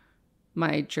started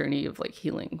my journey of like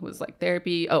healing, was like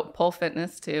therapy. Oh, pole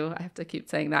fitness too. I have to keep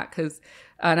saying that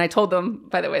and I told them,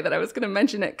 by the way, that I was going to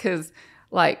mention it because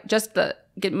like just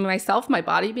getting my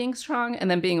body being strong,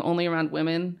 and then being only around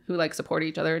women who like support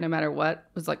each other no matter what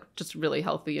was like just really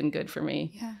healthy and good for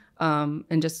me. Yeah.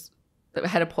 And just I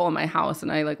had a pole in my house,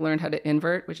 and I like learned how to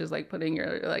invert, which is like putting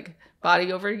your like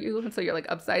body over you, and so you're like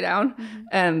upside down.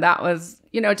 And that was,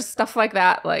 you know, just stuff like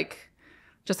that, like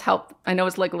just help. I know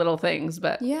it's like little things,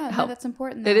 but yeah, help. No, that's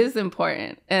important. It is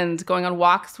important. And going on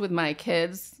walks with my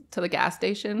kids to the gas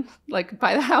station, like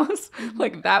by the house,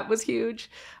 like that was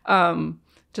huge.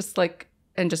 Just like,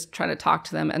 and just trying to talk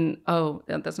to them. And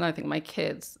that's another thing. My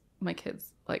kids,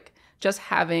 like just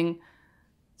having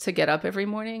to get up every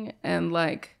morning and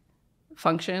like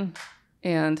function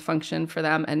for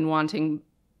them, and wanting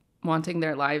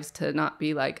their lives to not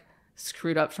be like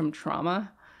screwed up from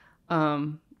trauma.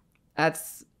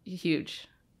 That's huge.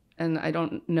 And I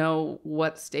don't know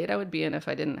what state I would be in if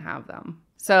I didn't have them.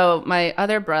 So my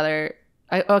other brother,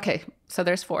 so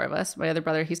there's 4 of us. My other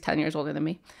brother, he's 10 years older than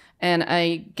me. And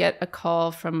I get a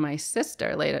call from my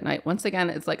sister late at night. Once again,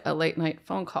 it's like a late night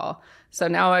phone call. So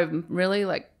now I'm really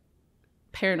like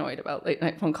paranoid about late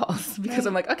night phone calls because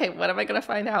I'm like, okay, what am I going to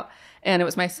find out? And it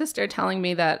was my sister telling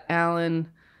me that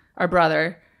Alan, our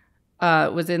brother,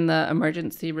 was in the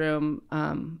emergency room,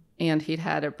 and he'd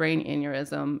had a brain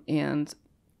aneurysm, and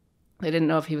they didn't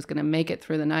know if he was going to make it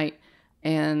through the night.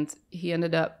 And he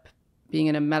ended up being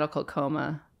in a medical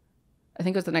coma. I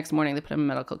think it was the next morning they put him in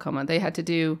a medical coma. They had to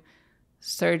do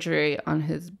surgery on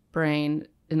his brain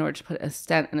in order to put a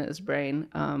stent in his brain.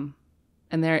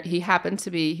 And there he happened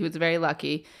to be, he was very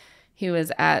lucky. He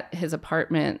was at his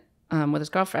apartment with his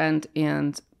girlfriend,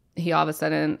 and he all of a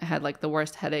sudden had like the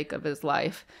worst headache of his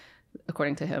life,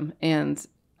 according to him. And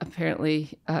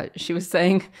apparently she was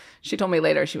saying, she told me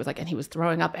later, she was like, and he was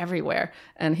throwing up everywhere.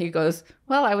 And he goes,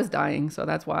 well, I was dying, so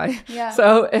that's why. Yeah.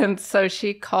 So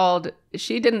she called,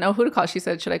 she didn't know who to call. She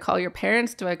said, should I call your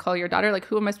parents? Do I call your daughter? Like,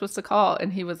 who am I supposed to call?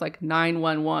 And he was like,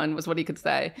 911 was what he could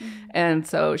say. Mm-hmm. And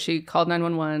so she called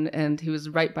 911, and he was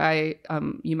right by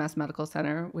UMass Medical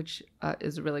Center, which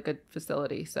is a really good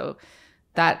facility. So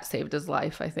that saved his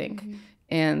life, I think. Mm-hmm.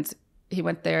 And he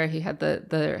went there. He had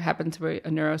there happened to be a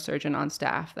neurosurgeon on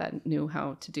staff that knew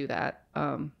how to do that.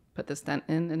 put the stent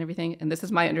in and everything. And this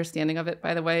is my understanding of it,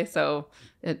 by the way. So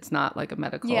it's not like a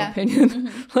medical opinion.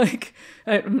 Mm-hmm. Like,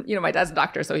 my dad's a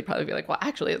doctor, so he'd probably be like, well,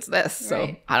 actually, it's this.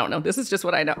 So I don't know. This is just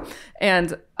what I know.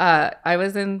 And I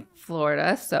was in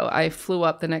Florida, so I flew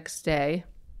up the next day.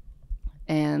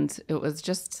 And it was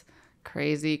just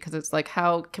crazy because it's like,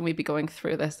 how can we be going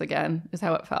through this again is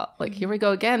how it felt. Like, here we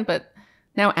go again. But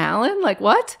now Alan, like,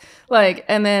 what? Like,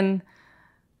 and then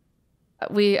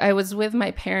I was with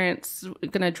my parents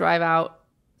going to drive out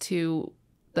to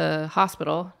the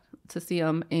hospital to see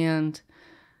him. And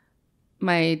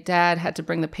my dad had to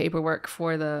bring the paperwork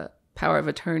for the power of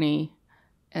attorney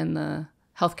and the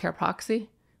healthcare proxy,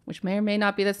 which may or may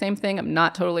not be the same thing. I'm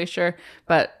not totally sure.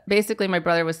 But basically, my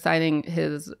brother was signing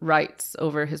his rights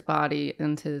over his body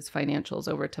and his financials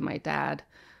over to my dad.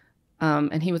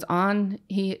 And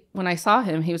when I saw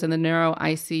him, he was in the neuro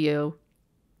ICU,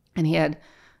 and he had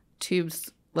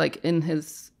tubes like in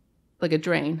his, like a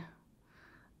drain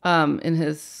in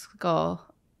his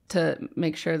skull to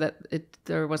make sure that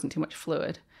there wasn't too much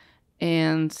fluid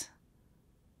and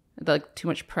like too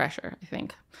much pressure, I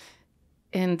think.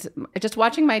 And just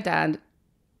watching my dad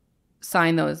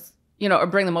sign those, or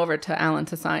bring them over to Alan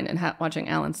to sign, and watching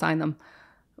Alan sign them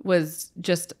was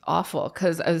just awful,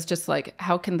 because I was just like,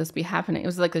 how can this be happening? It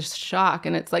was like this shock.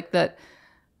 And it's like that.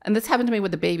 And this happened to me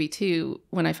with the baby too,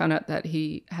 when I found out that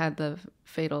he had the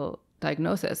fatal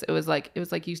diagnosis. It was like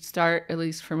you start, at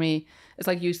least for me, it's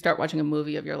like you start watching a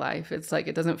movie of your life. It's like,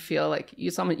 it doesn't feel like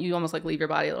you almost like leave your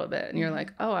body a little bit, and you're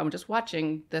like, oh, I'm just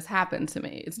watching this happen to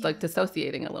me. It's like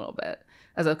dissociating a little bit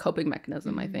as a coping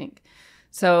mechanism, I think.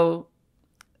 So,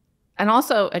 and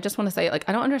also I just want to say, like,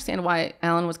 I don't understand why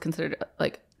Alan was considered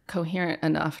like coherent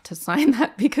enough to sign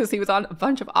that, because he was on a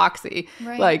bunch of oxy,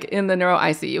 like in the neuro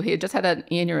ICU. He had just had an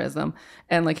aneurysm,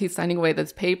 and like he's signing away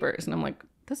those papers, and I'm like,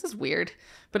 this is weird.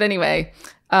 But anyway,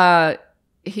 my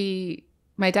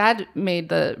dad made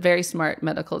the very smart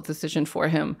medical decision for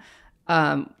him,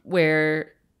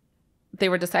 where they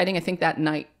were deciding, I think the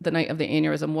night of the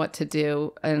aneurysm, what to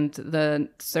do. And the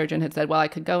surgeon had said, well, I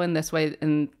could go in this way,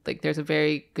 and like there's a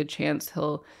very good chance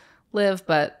he'll live,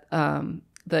 but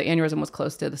the aneurysm was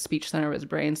close to the speech center of his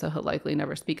brain, so he'll likely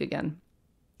never speak again.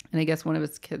 And I guess one of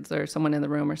his kids or someone in the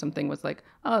room or something was like,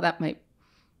 oh, that might,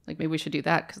 like, maybe we should do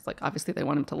that, because like obviously they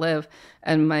want him to live.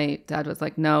 And my dad was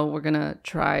like, no, we're going to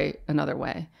try another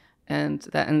way. And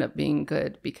that ended up being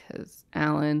good, because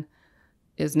Alan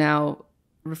is now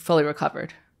fully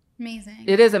recovered. Amazing.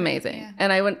 It is amazing. Yeah.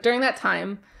 And during that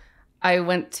time,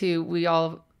 we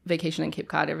all vacation in Cape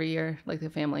Cod every year. Like, the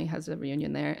family has a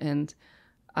reunion there. And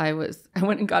I went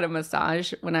and got a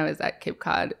massage when I was at Cape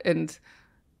Cod, and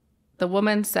the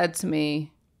woman said to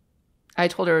me, I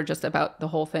told her just about the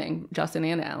whole thing, Justin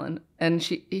and Alan, and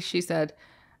she said,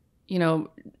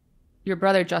 your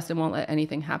brother Justin won't let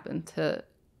anything happen to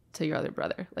your other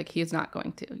brother. Like, he's not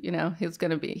going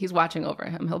to, he's watching over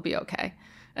him. He'll be okay.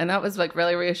 And that was like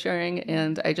really reassuring.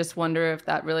 And I just wonder if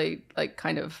that really like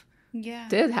kind of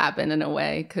did happen in a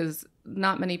way, because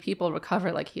not many people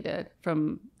recover like he did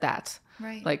from that.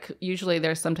 Right. Like, usually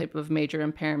there's some type of major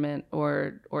impairment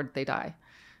or they die.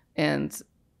 And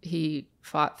he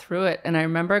fought through it. And I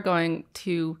remember going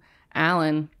to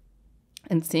Alan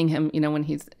and seeing him, when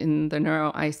he's in the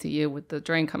neuro ICU with the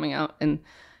drain coming out. And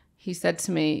he said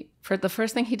to me, for the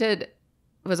first thing he did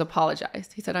was apologize.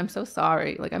 He said, I'm so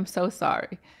sorry. Like, I'm so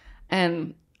sorry.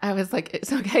 And I was like,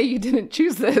 it's okay. You didn't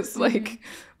choose this. Like,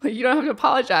 you don't have to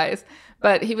apologize.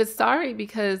 But he was sorry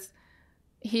because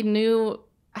he knew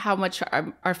how much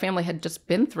our family had just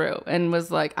been through, and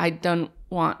was like, I don't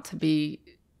want to be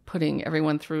putting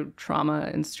everyone through trauma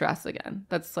and stress again.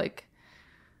 That's like,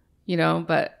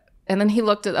 but, and then he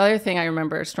looked at, the other thing I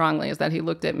remember strongly is that he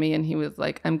looked at me and he was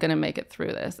like, I'm going to make it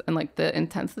through this. And like the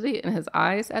intensity in his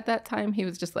eyes at that time, he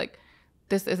was just like,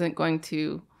 this isn't going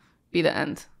to be the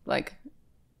end. Like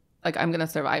I'm going to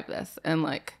survive this. And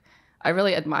like, I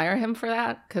really admire him for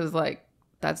that, because like,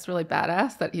 that's really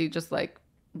badass that he just like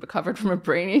recovered from a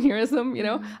brain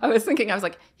aneurysm, I was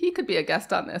like, he could be a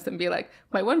guest on this and be like,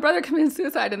 my one brother committed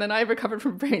suicide and then I recovered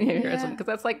from brain aneurysm, because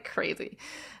that's like crazy.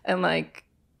 And like,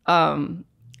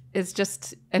 it's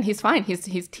just, and he's fine.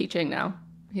 He's teaching now.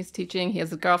 He's teaching. He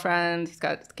has a girlfriend. He's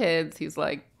got his kids. He's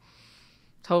like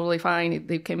totally fine.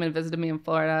 He came and visited me in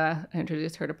Florida. I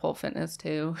introduced her to pole fitness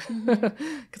too,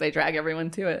 because I drag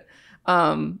everyone to it.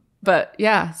 But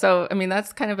yeah, so I mean,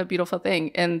 that's kind of a beautiful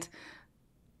thing. And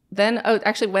then,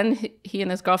 actually, when he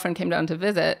and his girlfriend came down to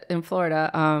visit in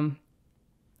Florida,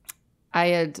 I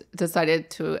had decided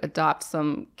to adopt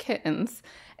some kittens.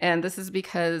 And this is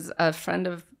because a friend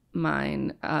of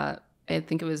mine, I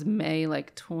think it was May,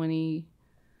 like 2020,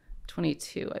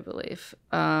 22, I believe.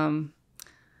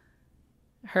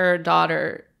 Her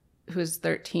daughter, who's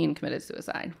 13, committed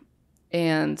suicide.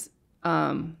 And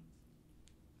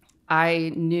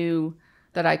I knew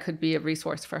that I could be a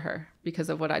resource for her because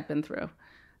of what I'd been through.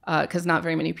 Because not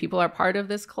very many people are part of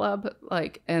this club.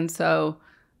 And so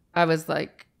I was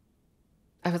like,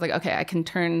 okay, I can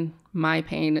turn my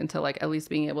pain into like at least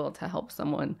being able to help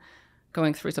someone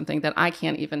going through something that I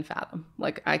can't even fathom.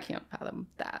 Like I can't fathom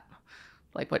that,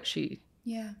 like what she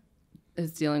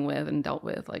is dealing with and dealt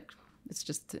with. Like it's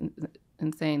just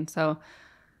insane. So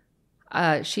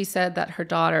she said that her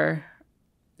daughter,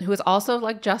 who is also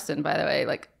like Justin, by the way,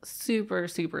 like super,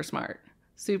 super smart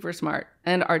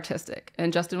and artistic.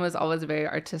 And Justin was always very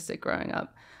artistic growing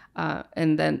up.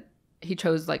 And then he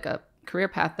chose like a career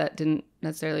path that didn't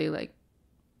necessarily like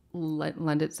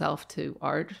lend itself to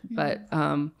art, but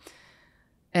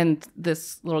and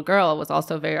this little girl was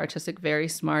also very artistic, very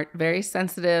smart, very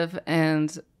sensitive,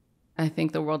 and I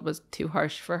think the world was too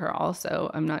harsh for her also.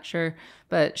 I'm not sure,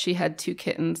 but she had 2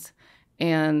 kittens,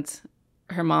 and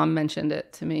her mom mentioned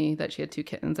it to me that she had 2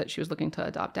 kittens that she was looking to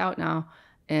adopt out now,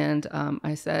 and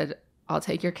I said, I'll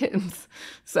take your kittens.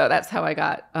 So that's how I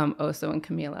got Oso and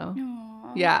Camilo.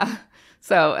 Aww. Yeah.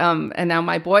 So, and now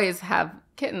my boys have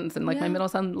kittens, and like my middle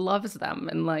son loves them.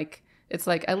 And like, it's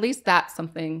like, at least that's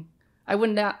something I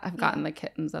would not have gotten the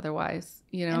kittens otherwise,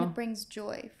 you know? And it brings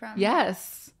joy from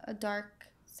a dark,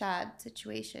 sad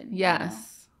situation. Yes. You know?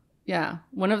 Yeah.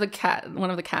 One of the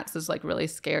cats is like really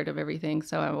scared of everything.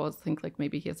 So I always think like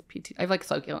maybe he has PTSD. I've like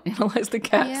psychoanalyzed the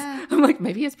cats. Yeah. I'm like,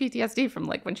 maybe he has PTSD from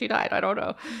like when she died. I don't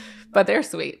know. But they're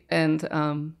sweet. And,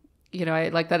 you know, I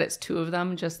like that it's 2 of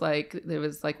them, just like there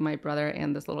was like my brother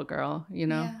and this little girl, you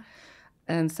know? Yeah.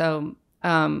 And so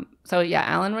yeah,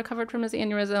 Alan recovered from his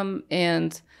aneurysm,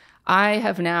 and I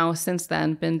have now since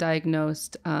then been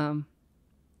diagnosed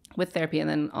with therapy, and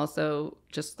then also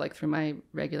just like through my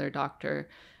regular doctor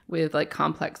with like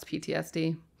complex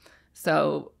PTSD.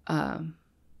 So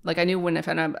like I knew when I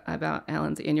found out about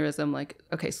Alan's aneurysm, like,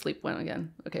 okay, sleep went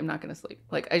again. Okay, I'm not going to sleep.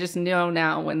 Like I just know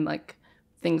now when like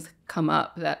things come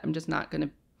up that I'm just not going to,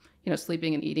 you know,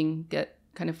 sleeping and eating get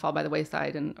kind of fall by the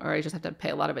wayside, or I just have to pay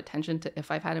a lot of attention to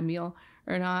if I've had a meal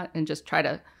or not, and just try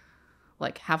to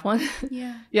like have one.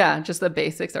 Yeah, just the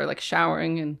basics are like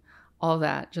showering and all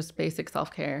that, just basic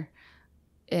self-care.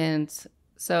 And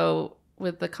so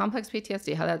with the complex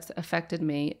PTSD, how that's affected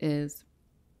me is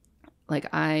like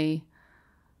I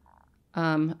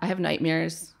have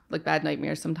nightmares, like bad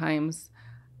nightmares sometimes.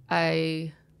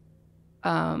 I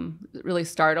really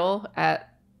startle at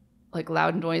like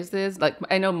loud noises. Like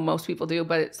I know most people do,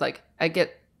 but it's like I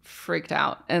get freaked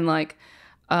out. And like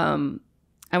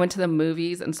I went to the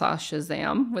movies and saw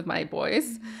Shazam with my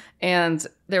boys, and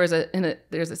there's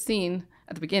a scene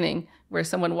at the beginning where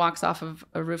someone walks off of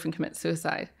a roof and commits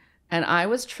suicide, and I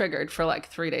was triggered for like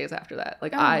 3 days after that.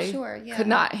 Like could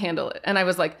not handle it, and I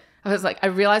was like I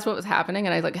realized what was happening,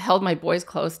 and I like held my boys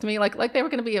close to me, like they were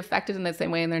going to be affected in the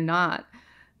same way, and they're not.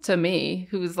 To me,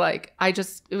 who's like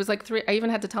it was like 3. I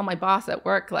even had to tell my boss at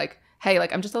work, like, hey,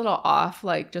 like I'm just a little off,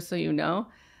 like just so you know.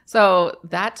 So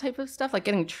that type of stuff, like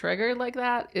getting triggered like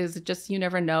that, is just, you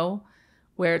never know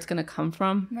where it's going to come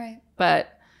from. Right.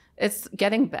 But it's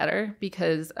getting better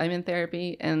because I'm in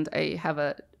therapy, and I have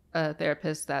a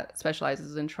therapist that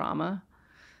specializes in trauma.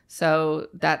 So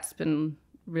that's been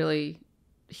really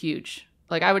huge.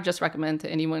 Like I would just recommend to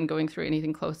anyone going through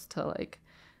anything close to like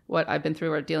what I've been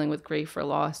through or dealing with grief or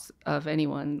loss of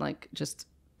anyone, like just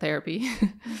therapy.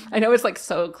 I know it's like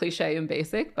so cliche and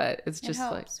basic, but it's just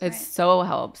it so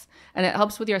helps. And it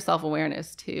helps with your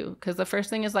self-awareness too. Because the first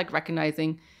thing is like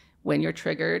recognizing when you're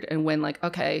triggered and when like,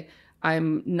 okay,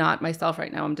 I'm not myself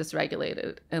right now, I'm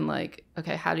dysregulated. And like,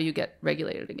 okay, how do you get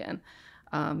regulated again?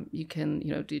 You can,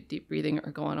 you know, do deep breathing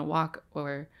or go on a walk,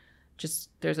 or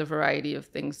just there's a variety of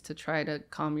things to try to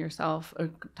calm yourself, or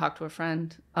talk to a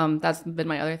friend. That's been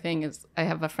my other thing is I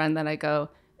have a friend that I go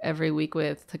every week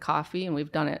with to coffee, and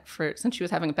we've done it since she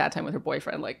was having a bad time with her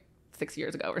boyfriend like 6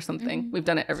 years ago or something. We've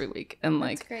done it every week, and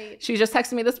like she just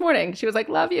texted me this morning. She was like,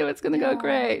 love you, it's gonna go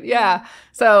great. Yeah.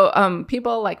 So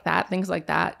people like that, things like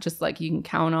that, just like you can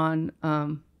count on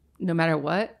no matter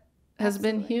what has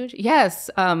been huge. Yes.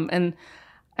 And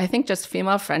I think just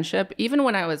female friendship, even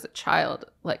when I was a child,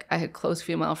 like I had close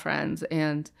female friends,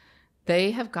 and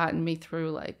they have gotten me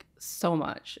through like so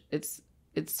much. It's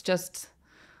just,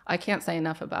 I can't say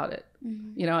enough about it.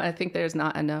 You know, I think there's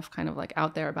not enough kind of like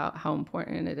out there about how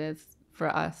important it is for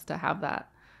us to have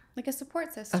that. Like a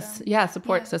support system.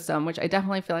 Support system, which I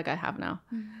definitely feel like I have now.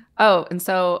 Oh, and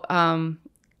so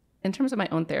in terms of my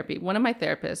own therapy, one of my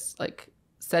therapists like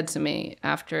said to me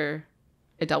after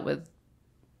I dealt with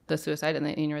the suicide and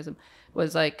the aneurysm,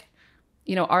 was like,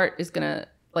 you know, art is gonna,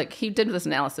 like, he did this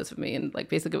analysis of me, and like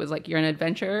basically it was like, you're an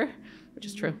adventurer, which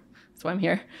is true, that's why I'm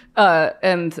here,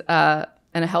 and a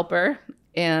helper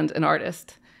and an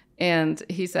artist. And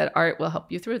he said, art will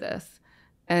help you through this.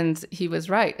 And he was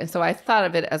right. And so I thought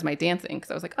of it as my dancing,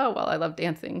 because I was like, oh, well, I love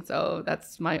dancing, so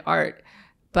that's my art.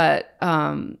 But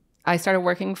I started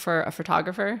working for a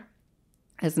photographer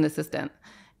as an assistant,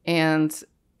 and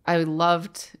I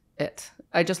loved it.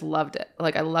 I just loved it.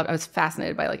 Like, I was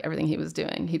fascinated by like everything he was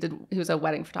doing. He was a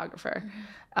wedding photographer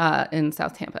in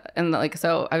South Tampa. And like,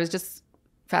 so I was just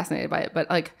fascinated by it. But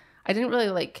like, I didn't really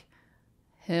like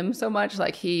him so much.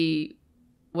 Like, he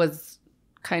was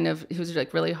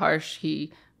like really harsh.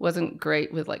 He wasn't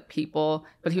great with like people,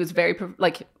 but he was very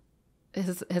like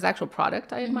his actual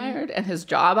product I admired, and his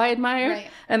job I admired. Right.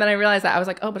 And then I realized that I was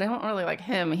like, oh, but I don't really like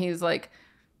him. He's like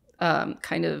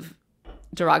kind of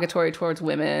derogatory towards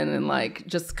women, and like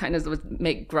just kind of would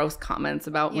make gross comments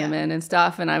about women and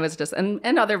stuff. And I was just,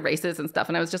 and other races and stuff.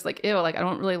 And I was just like, ew, like, I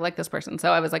don't really like this person.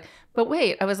 So I was like, but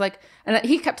wait, I was like, and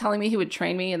he kept telling me he would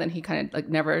train me, and then he kind of like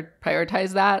never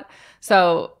prioritized that.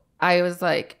 So I was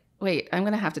like, wait, I'm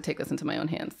going to have to take this into my own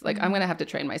hands. Like, I'm going to have to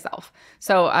train myself.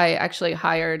 So I actually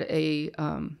hired a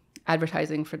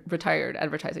retired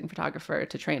advertising photographer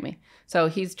to train me. So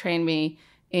he's trained me,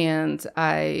 and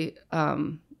I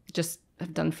just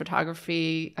have done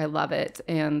photography. I love it.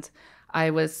 And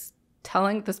I was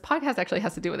telling, this podcast actually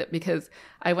has to do with it, because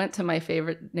I went to my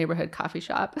favorite neighborhood coffee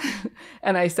shop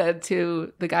and I said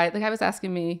to the guy was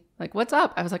asking me like, what's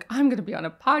up? I was like, I'm going to be on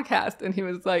a podcast. And he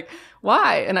was like,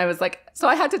 why? And I was like, so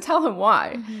I had to tell him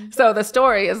why. So the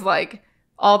story is like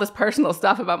all this personal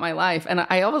stuff about my life. And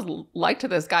I always liked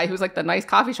this guy who was like the nice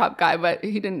coffee shop guy, but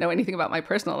he didn't know anything about my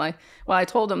personal life. Well, I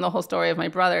told him the whole story of my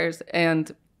brothers,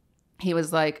 and he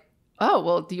was like, oh,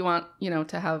 well, do you want,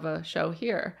 to have a show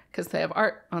here? Because they have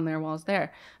art on their walls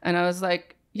there. And I was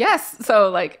like, yes.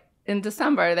 So like in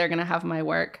December, they're going to have my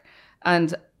work.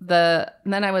 And then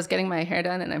I was getting my hair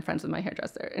done, and I'm friends with my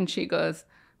hairdresser. And she goes,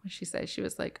 what did she say? She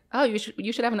was like, oh, you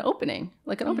should have an opening,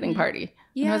 like an opening party.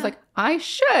 Yeah. And I was like, I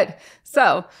should.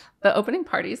 So the opening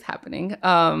party is happening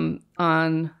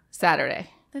on Saturday.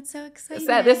 That's so exciting.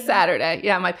 This Saturday.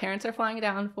 Yeah, my parents are flying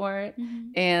down for it.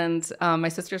 And my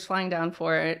sister's flying down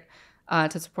for it.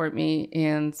 To support me,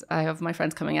 and I have my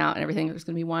friends coming out and everything. There's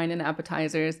going to be wine and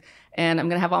appetizers, and I'm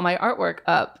going to have all my artwork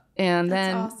up. And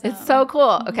then awesome. It's so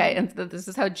cool. Okay, and this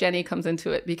is how Jenny comes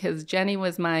into it, because Jenny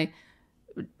was my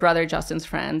brother Justin's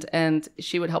friend, and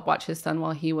she would help watch his son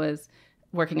while he was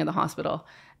working in the hospital,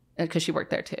 because she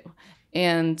worked there too.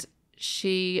 And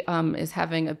she is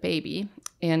having a baby,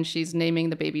 and she's naming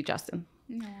the baby Justin.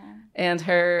 Yeah. And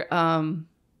her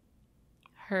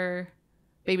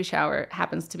baby shower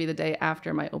happens to be the day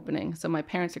after my opening. So my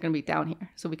parents are going to be down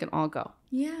here, so we can all go.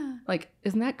 Yeah. Like,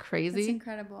 isn't that crazy? It's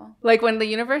incredible. Like, when the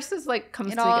universe is like comes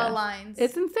together. It all aligns.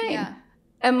 It's insane. Yeah.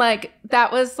 And like,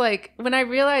 that was like, when I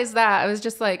realized that, I was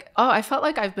just like, oh, I felt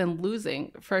like I've been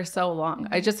losing for so long.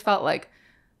 I just felt like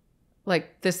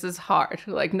this is hard.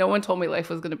 Like, no one told me life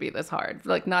was going to be this hard.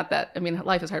 Like, not that, I mean,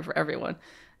 life is hard for everyone.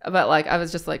 But like, I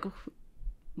was just like,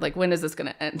 when is this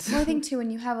going to end? Well, I think too, when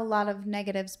you have a lot of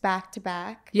negatives back to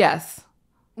back. Yes.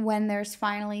 When there's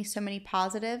finally so many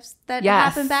positives that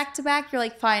happen back to back, you're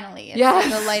like, finally, it's like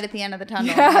the light at the end of the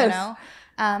tunnel,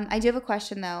 I do have a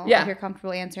question though, if you're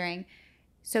comfortable answering.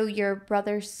 So your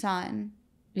brother's son.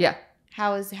 Yeah.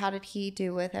 How did he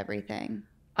do with everything?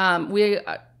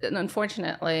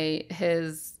 Unfortunately,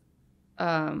 his,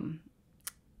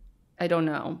 I don't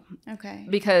know. Okay.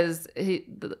 Because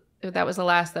that was the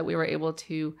last that we were able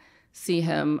to see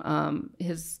him.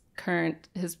 His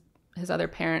other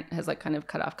parent has like kind of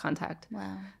cut off contact.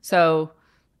 Wow. So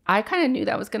I kind of knew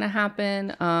that was going to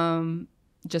happen,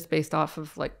 just based off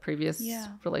of like previous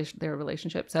their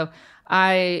relationship. So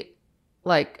I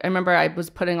remember I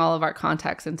was putting all of our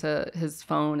contacts into his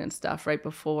phone and stuff right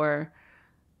before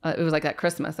it was like that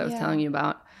Christmas I was telling you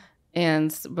about,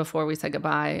 and before we said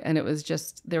goodbye, and it was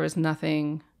just, there was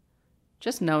nothing.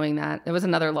 Just knowing that it was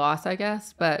another loss, I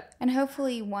guess, and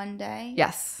hopefully one day.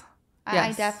 Yes.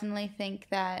 I definitely think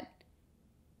that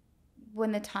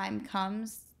when the time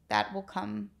comes, that will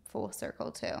come full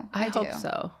circle too. I hope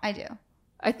so. I do.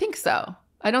 I think so.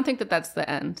 I don't think that that's the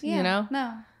end. No.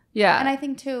 Yeah. And I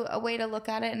think too, a way to look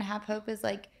at it and have hope is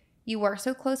like, you were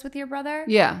so close with your brother.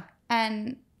 Yeah.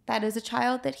 And that is a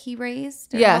child that he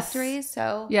raised or helped raise.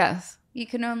 So you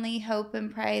can only hope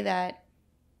and pray that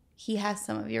he has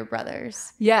some of your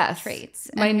brother's traits.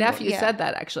 My nephew said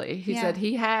that, actually. He said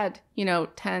he had,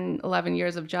 10, 11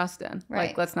 years of Justin. Right.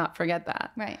 Like, let's not forget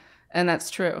that. Right. And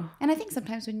that's true. And I think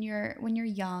sometimes when you're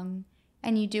young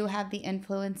and you do have the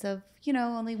influence of,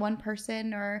 only one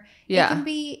person, or Yeah. it can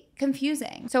be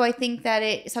confusing. So I think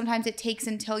that sometimes it takes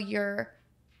until you're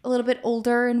a little bit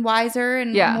older and wiser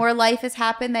and more life has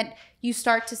happened that you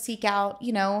start to seek out,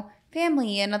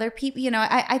 family and other people.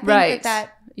 I think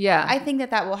I think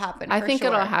that will happen. I think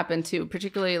it'll happen too,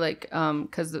 particularly like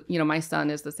because my son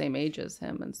is the same age as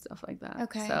him and stuff like that.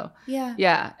 Okay. So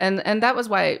yeah, and that was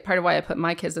part of why I put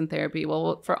my kids in therapy.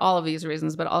 Well, for all of these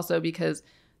reasons, but also because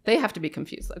they have to be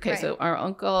confused. Okay, so our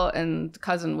uncle and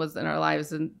cousin was in our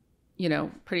lives and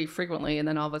pretty frequently, and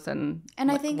then all of a sudden.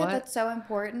 And I think that's so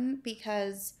important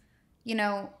because,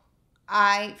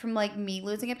 from like me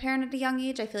losing a parent at a young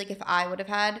age, I feel like if I would have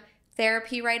had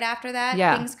therapy right after that,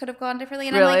 things could have gone differently.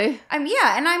 And really?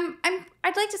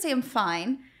 I'd like to say I'm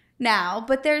fine now,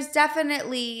 but I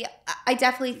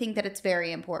definitely think that it's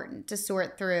very important to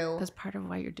sort through. That's part of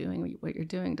why you're doing what you're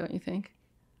doing, don't you think?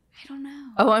 I don't know.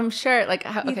 Oh, I'm sure. Like,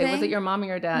 was it your mom or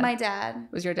your dad? My dad.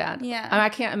 Was your dad? Yeah. I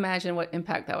can't imagine what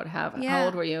impact that would have. Yeah. How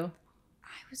old were you?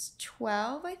 I was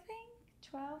 12, I think.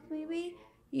 12, maybe.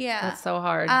 Yeah. That's so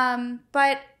hard.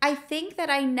 But I think that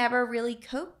I never really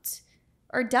coped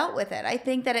or dealt with it. I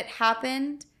think that it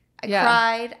happened. I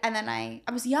cried, and then I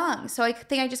was young, so I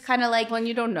think I just kind of like. When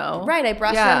you don't know, right? I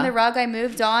brushed it under the rug. I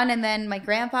moved on, and then my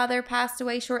grandfather passed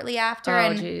away shortly after,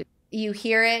 and you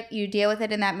hear it, you deal with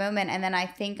it in that moment, and then I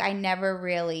think I never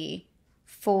really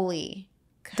fully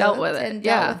dealt with it.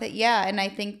 Yeah, and I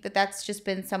think that that's just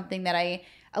been something that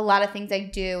a lot of things I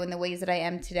do and the ways that I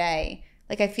am today.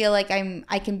 Like, I feel like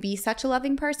I can be such a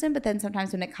loving person, but then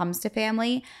sometimes when it comes to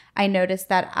family, I notice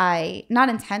that not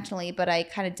intentionally, but I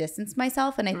kind of distance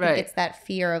myself. And I think it's that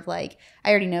fear of like, I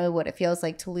already know what it feels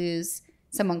like to lose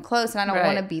someone close, and I don't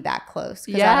want to be that close.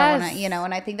 Because I don't want to,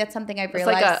 and I think that's something I've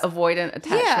realized. It's like a avoidant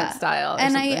attachment style.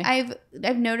 And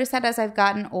I've noticed that as I've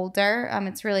gotten older.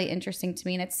 It's really interesting to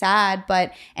me, and it's sad,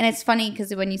 and it's funny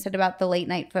because when you said about the late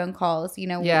night phone calls,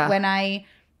 when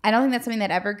I don't think that's something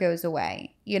that ever goes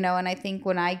away, and I think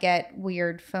when I get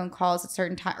weird phone calls at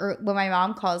certain time, or when my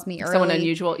mom calls me early, someone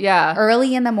unusual,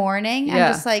 early in the morning,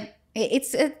 I'm just like,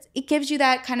 it gives you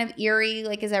that kind of eerie,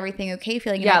 like, is everything okay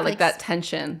feeling? And like that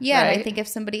tension. Yeah, right? And I think if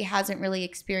somebody hasn't really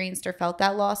experienced or felt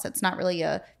that loss, that's not really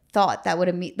a thought that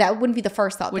wouldn't be the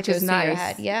first thought which that is goes nice through your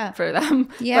head. Yeah, for them.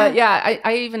 Yeah, but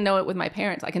I even know it with my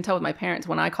parents. I can tell with my parents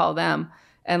when I call them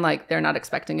and like they're not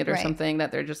expecting it or something,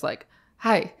 that they're just like,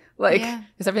 hi. Like,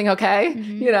 is everything okay?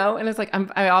 Mm-hmm. And it's like,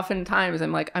 oftentimes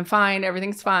I'm like, I'm fine.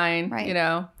 Everything's fine. Right.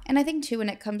 And I think too, when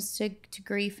it comes to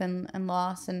grief and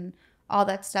loss and all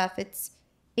that stuff,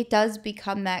 it does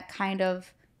become that kind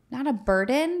of, not a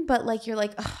burden, but like, you're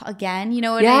like, again, you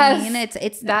know what I mean?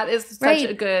 It's that is such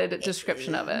a good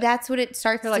description of it. That's what it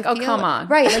starts you're like, to oh, feel. come on.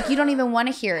 Right. Like, you don't even want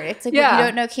to hear it. It's like, what you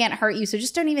don't know can't hurt you. So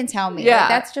just don't even tell me. Yeah. Like,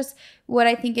 that's just what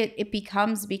I think it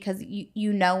becomes, because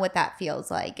you know what that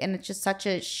feels like. And it's just such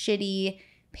a shitty,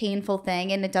 painful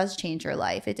thing, and it does change your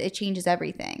life. It changes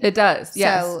everything. It does.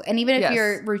 Yes. So, and even if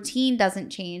your routine doesn't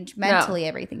change, mentally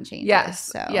everything changes.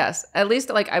 Yes. At least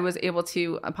like I was able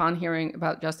to, upon hearing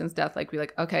about Justin's death, like be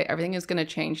like, okay, everything is going to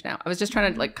change now. I was just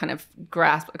trying to like kind of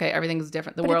grasp, okay, everything is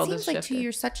different. The world is shifted. It seems like too,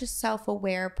 you're such a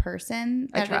self-aware person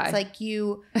that I try. It's like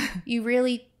you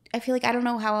really, I feel like I don't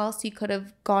know how else you could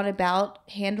have gone about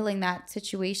handling that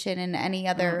situation in any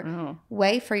other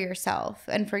way for yourself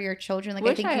and for your children. Like,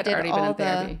 I think you did all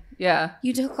the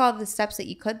you took all the steps that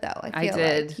you could, though. I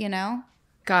did. Like,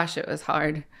 Gosh, it was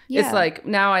hard. Yeah. It's like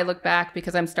now I look back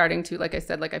because I'm starting to, like I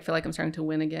said, like I feel like I'm starting to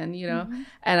win again,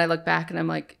 and I look back and I'm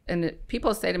like, and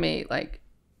people say to me like,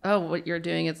 oh, what you're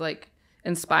doing is like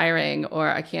inspiring, or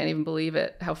I can't even believe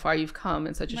it, how far you've come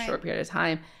in such a short period of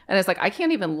time. And it's like, I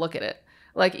can't even look at it.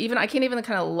 Like, even I can't even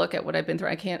kind of look at what I've been through.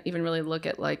 I can't even really look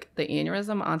at like the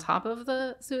aneurysm on top of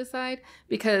the suicide,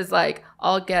 because like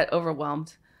I'll get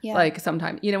overwhelmed. Yeah. Like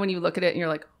sometimes, when you look at it and you're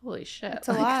like, holy shit, it's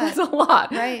a lot. That's a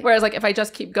lot. Right. Whereas like if I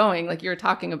just keep going, like you're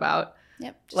talking about,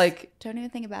 like, don't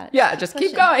even think about it. Yeah, just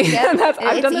keep going. Yep.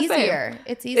 I've done the same.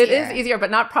 It's easier. It is easier,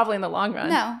 but not probably in the long run.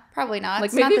 No, probably not. Like,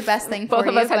 it's maybe not the best thing for you. Both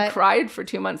of us had cried for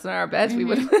 2 months in our beds. We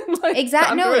would have been like,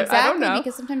 exactly. I don't know.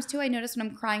 Because sometimes too, I notice when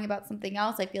I'm crying about something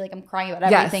else, I feel like I'm crying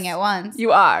about everything at once.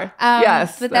 You are.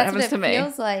 Yes, but that's what it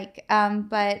feels like.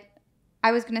 But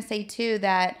I was gonna say too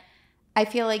that I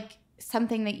feel like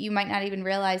something that you might not even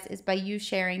realize is by you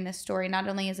sharing this story, not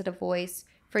only is it a voice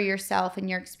for yourself and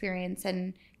your experience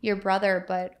and your brother,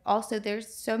 but also there's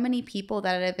so many people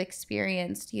that have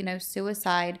experienced,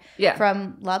 suicide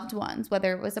from loved ones,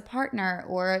 whether it was a partner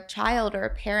or a child or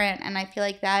a parent. And I feel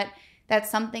like that's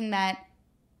something that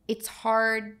it's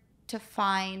hard to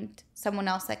find someone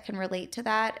else that can relate to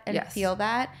that and feel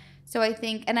that. So I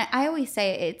think, and I always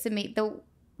say it's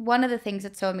one of the things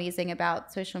that's so amazing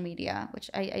about social media, which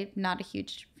I'm not a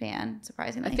huge fan,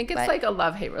 surprisingly. I think it's like a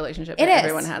love-hate relationship that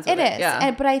everyone has with it. It is.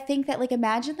 Yeah. But I think that, like,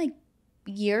 imagine, like,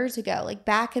 years ago, like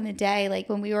back in the day, like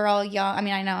when we were all young. I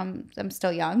mean, I know I'm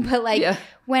still young, but like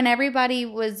when everybody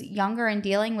was younger and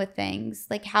dealing with things,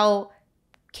 like how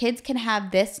kids can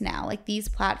have this now, like these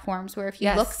platforms where if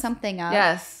you look something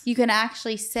up, you can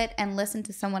actually sit and listen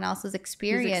to someone else's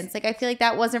experience. Like I feel like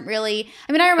that wasn't really,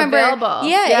 I mean, I remember, it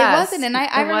wasn't. And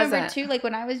I remember too, like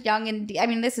when I was young and I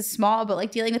mean, this is small, but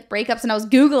like dealing with breakups and I was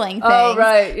Googling things. Oh,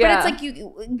 right. Yeah. But it's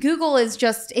like Google is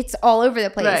just, it's all over the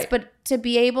place. Right. But to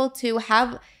be able to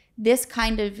have this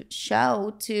kind of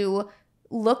show to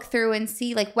look through and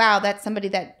see like, wow, that's somebody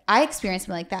that I experienced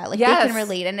something like that. Like they can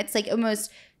relate. And it's like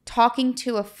almost talking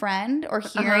to a friend or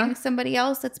hearing somebody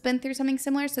else that's been through something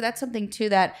similar. So that's something too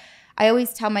that I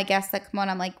always tell my guests that come on.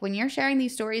 I'm like, when you're sharing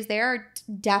these stories, there are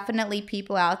definitely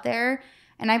people out there.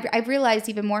 And I've realized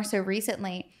even more so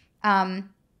recently,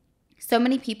 so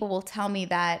many people will tell me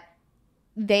that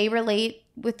they relate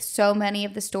with so many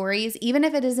of the stories, even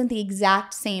if it isn't the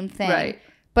exact same thing. Right.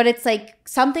 But it's like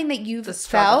something that you've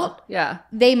felt,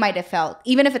 they might have felt,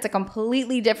 even if it's a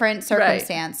completely different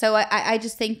circumstance. Right. So I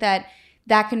just think that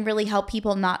can really help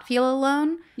people not feel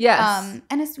alone. Yes.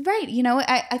 And it's right. You know,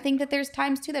 I think that there's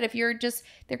times too that if you're just,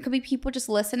 there could be people just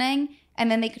listening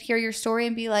and then they could hear your story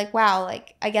and be like, wow,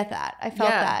 like I get that. I felt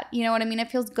that. You know what I mean?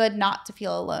 It feels good not to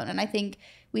feel alone. And I think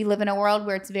we live in a world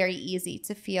where it's very easy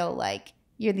to feel like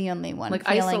you're the only one like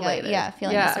feeling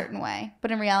feeling a certain way. But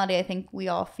in reality, I think we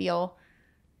all feel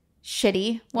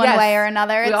shitty one way or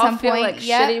another at some point. We all feel like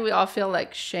shitty. We all feel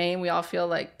like shame. We all feel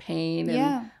like pain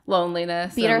and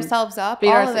loneliness. Beat ourselves up.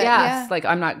 All of it. Like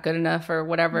I'm not good enough or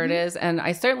whatever it is. And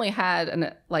I certainly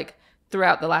had like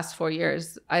throughout the last 4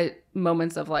 years,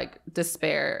 moments of like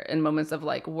despair and moments of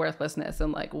like worthlessness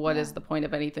and like what is the point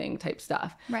of anything type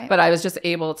stuff. Right. But I was just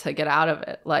able to get out of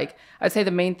it. Like I'd say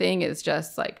the main thing is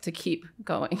just like to keep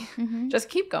going. Just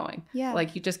keep going. Yeah.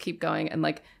 Like you just keep going and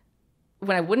like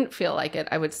when I wouldn't feel like it,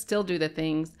 I would still do the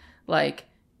things like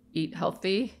eat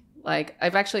healthy. Like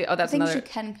I've actually, that's another. The things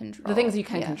you can control. The things you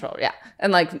can control,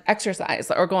 and like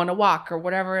exercise or go on a walk or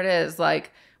whatever it is,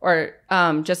 like, or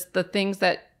just the things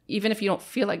that even if you don't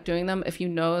feel like doing them, if you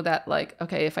know that like,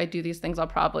 okay, if I do these things, I'll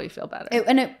probably feel better.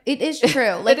 It is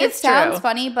true. Like it sounds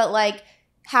funny, but like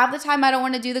half the time I don't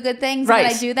want to do the good things and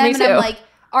I do them and I'm like,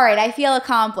 all right, I feel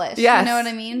accomplished. Yes. You know what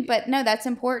I mean? But no, that's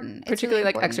important. Particularly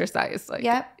really important. Like exercise.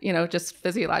 Like, you know, just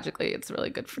physiologically, it's really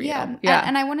good for you. Yeah.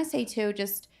 And I want to say too,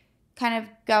 just kind of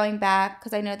going back,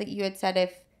 because I know that you had said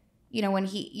if, you know, when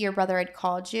your brother had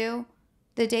called you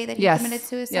the day that he committed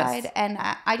suicide. And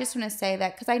I just want to say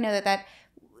that, because I know that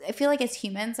I feel like as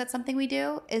humans, that's something we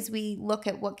do, is we look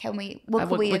at what could we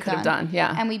have done.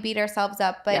 Yeah. And we beat ourselves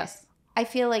up. But I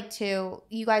feel like too,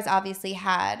 you guys obviously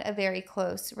had a very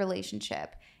close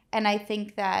relationship. And I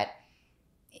think that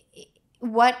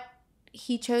what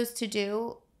he chose to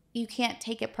do, you can't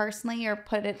take it personally or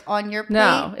put it on your plate.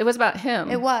 No, it was about him.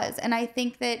 It was. And I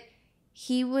think that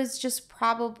he was just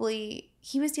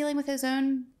he was dealing with his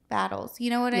own battles. You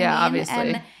know what I mean? Yeah,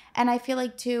 obviously. And I feel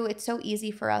like, too, it's so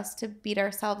easy for us to beat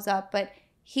ourselves up. But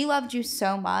he loved you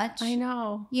so much. I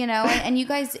know. You know, and you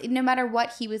guys, no matter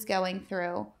what he was going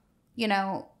through, you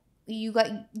know,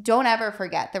 don't ever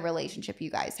forget the relationship you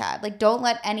guys had. Like, don't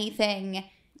let anything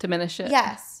diminish it.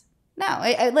 Yes. No.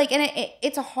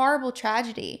 It's a horrible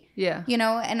tragedy. Yeah. You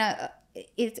know, and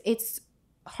it's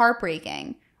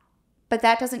heartbreaking, but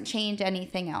that doesn't change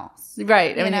anything else.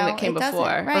 Right. Anything that came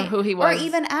before, right. Or who he was, or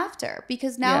even after,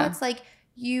 because now it's like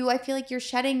I feel like you're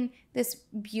shedding this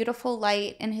beautiful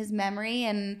light in his memory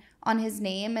and on his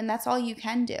name, and that's all you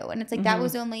can do. And it's like that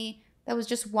was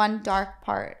just one dark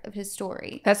part of his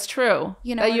story. That's true.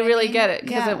 You know, you really get it,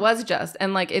 because it was just,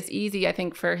 and like it's easy, I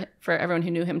think, for everyone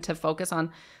who knew him to focus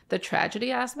on the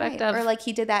tragedy aspect of, or like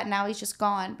he did that, now he's just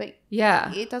gone. But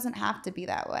it doesn't have to be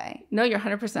that way. No, you're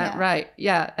 100% right.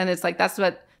 Yeah, and it's like that's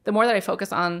what the more that I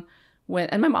focus on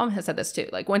and my mom has said this too,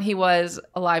 like when he was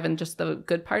alive and just the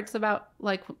good parts about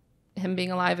like him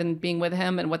being alive and being with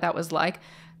him and what that was like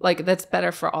that's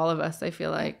better for all of us, I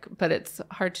feel like, but it's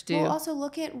hard to do. Well, also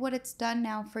look at what it's done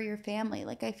now for your family.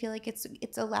 Like I feel like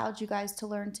it's allowed you guys to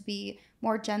learn to be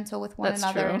more gentle with one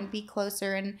another and be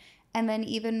closer, and then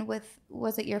even with,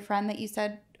 was it your friend that you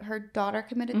said her daughter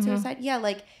committed suicide? Yeah,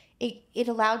 like it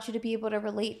allowed you to be able to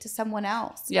relate to someone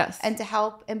else. Yes. And to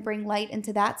help and bring light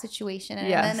into that situation,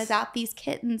 and then adopt these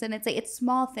kittens, and it's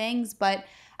small things, but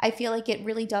I feel like it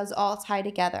really does all tie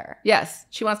together. Yes.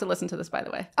 She wants to listen to this, by the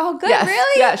way. Oh, good. Yes.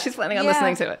 Really? Yeah, she's planning on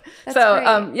listening to it. That's great.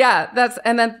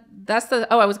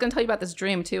 I was going to tell you about this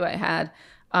dream too I had.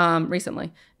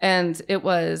 recently. And it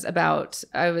was about,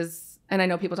 and I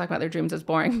know people talk about their dreams as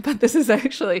boring, but this is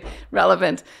actually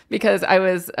relevant because I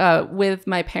was with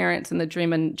my parents in the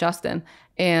dream and Justin,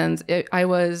 and I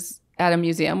was at a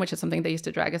museum, which is something they used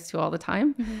to drag us to all the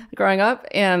time growing up.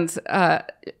 And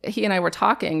he and I were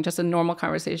talking, just a normal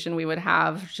conversation we would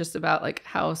have just about like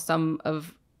how some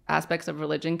of aspects of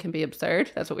religion can be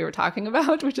absurd. That's what we were talking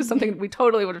about, which is something we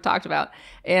totally would have talked about.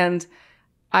 And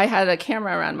I had a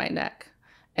camera around my neck,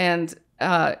 and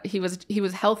he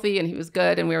was healthy and he was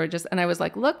good. And and I was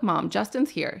like, look, Mom,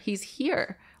 Justin's here. He's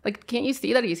here. Like, can't you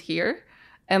see that he's here?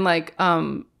 And like,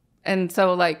 and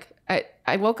so like,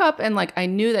 I woke up and like I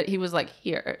knew that he was like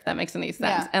here, if that makes any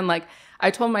sense. Yeah. And like I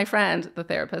told my friend, the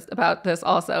therapist, about this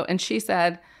also, and she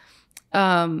said,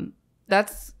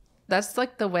 that's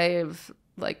like the way of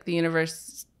like the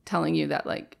universe telling you that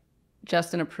like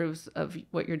Justin approves of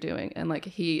what you're doing and like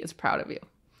he is proud of you.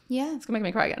 Yeah. It's gonna make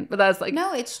me cry again. But that's like,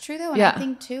 no, it's true though. And I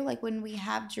think too, like when we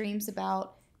have dreams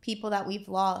about people that we've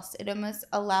lost, it almost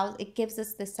it gives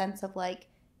us this sense of like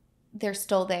they're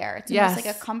still there. It's almost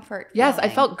like a comfort feeling. Yes, I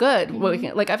felt good.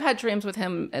 Like I've had dreams with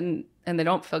him and they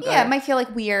don't feel good. Yeah, it might feel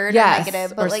like weird or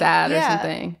negative, but or like sad or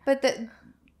something. But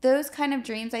those kind of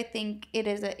dreams, I think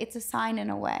it's a sign in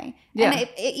a way. Yeah. And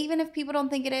even if people don't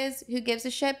think it is, who gives a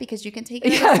shit? Because you can take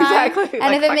it as a sign. Exactly.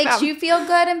 And like, if it makes you feel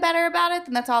good and better about it,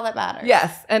 then that's all that matters.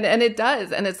 Yes, and it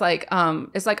does. And it's like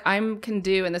I can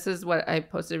do, and this is what I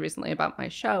posted recently about my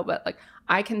show, but like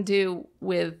I can do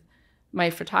with my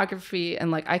photography,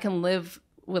 and like I can live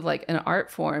with like an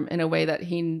art form in a way that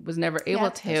he was never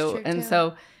able to. And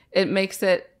so it makes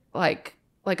it like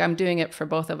I'm doing it for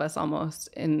both of us almost,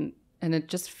 and it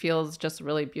just feels just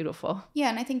really beautiful. Yeah,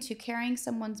 and I think too, carrying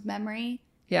someone's memory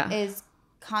is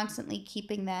constantly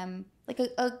keeping them like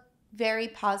a very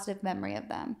positive memory of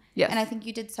them. Yes. And I think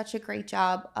you did such a great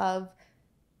job of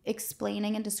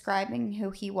explaining and describing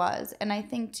who he was. And I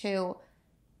think too,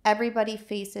 everybody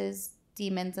faces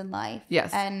demons in life.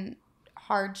 Yes. And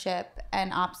hardship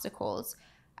and obstacles.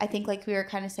 I think like we were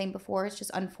kind of saying before, it's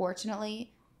just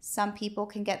unfortunately some people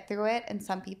can get through it and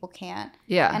some people can't.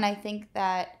 Yeah. And I think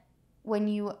that when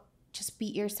you just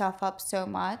beat yourself up so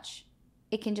much,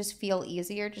 it can just feel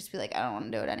easier. Just be like, I don't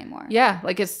want to do it anymore. Yeah,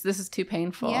 like this is too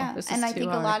painful. Yeah, and I think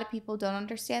hard. A lot of people don't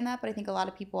understand that, but I think a lot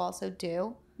of people also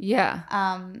do. Yeah.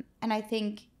 And I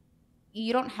think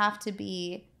you don't have to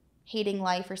be hating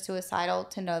life or suicidal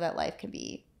to know that life can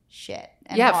be shit.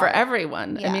 And hard. For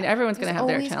everyone. Yeah. I mean, everyone's going to have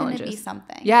their challenges. There's always going to be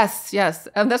something. Yes.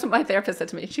 That's what my therapist said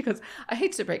to me. She goes, I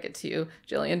hate to break it to you,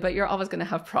 Gillian, but you're always going to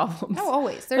have problems. No,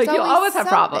 always. There's like, you'll always have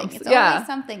problems. It's always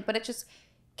something, but it's just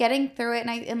getting through it.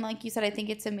 And like you said, I think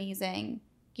it's amazing.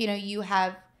 You know, you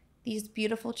have these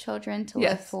beautiful children to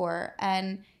live for,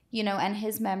 and you know, and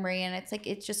his memory, and it's like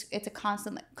it's a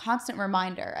constant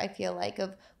reminder, I feel like,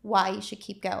 of why you should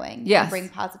keep going and bring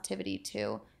positivity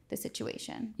to the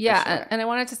situation. Yeah, sure. and I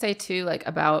wanted to say too, like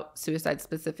about suicide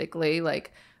specifically,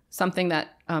 like something that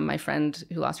my friend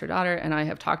who lost her daughter and I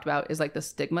have talked about is like the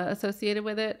stigma associated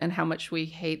with it, and how much we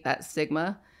hate that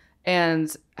stigma,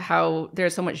 and how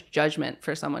there's so much judgment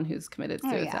for someone who's committed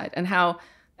suicide, and how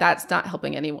that's not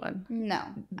helping anyone. No.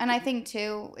 And I think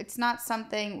too, it's not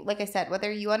something, like I said,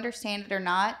 whether you understand it or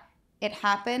not, it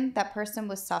happened. That person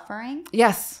was suffering.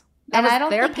 Yes. And I don't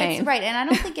think it's right. And I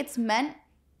don't think it's meant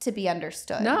to be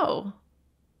understood. No.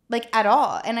 Like at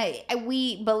all. And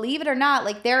we believe it or not,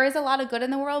 like there is a lot of good in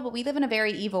the world, but we live in a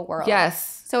very evil world.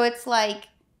 Yes. So it's like,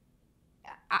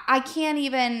 I can't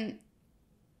even,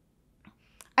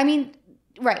 I mean,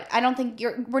 right. I don't think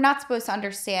we're not supposed to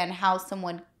understand how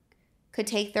someone could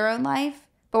take their own life,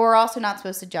 but we're also not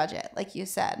supposed to judge it, like you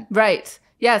said. Right.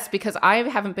 Yes, because I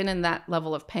haven't been in that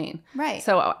level of pain. Right.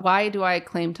 So why do I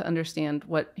claim to understand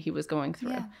what he was going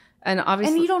through? Yeah. And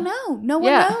obviously, and you don't know. No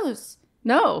one knows.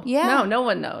 No. Yeah. No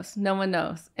one knows. No one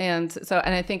knows. And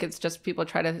I think it's just people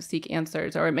try to seek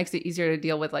answers, or it makes it easier to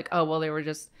deal with, like, oh, well, they were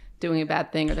just doing a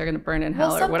bad thing, or they're going to burn in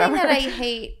hell, or whatever. Something that I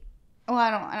hate. Well, I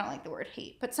don't like the word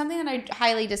hate, but something that I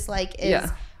highly dislike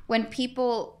is when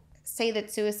people say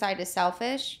that suicide is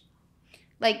selfish.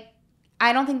 Like,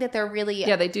 I don't think that they're really...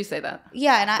 Yeah, they do say that.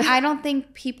 Yeah, and I don't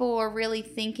think people are really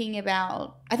thinking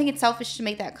about... I think it's selfish to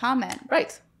make that comment.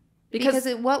 Right. Because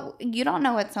you don't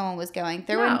know what someone was going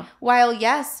through. No. And while,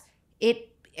 yes, it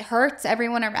hurts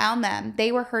everyone around them,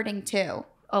 they were hurting too.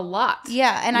 A lot.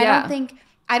 Yeah, and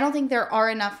I don't think there are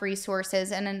enough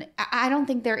resources, and I don't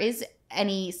think there is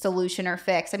any solution or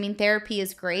fix. I mean, therapy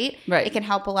is great. Right. It can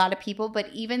help a lot of people, but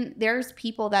even there's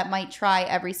people that might try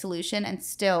every solution and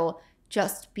still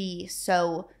just be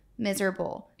so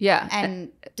miserable. Yeah.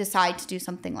 And decide to do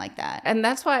something like that. And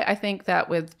that's why I think that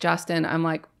with Justin, I'm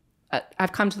like,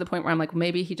 I've come to the point where I'm like,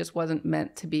 maybe he just wasn't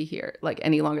meant to be here like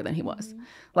any longer than he was. Mm-hmm.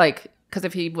 Like, because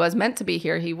if he was meant to be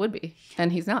here, he would be,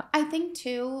 and he's not. I think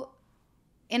too,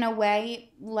 in a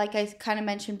way, like I kind of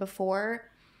mentioned before,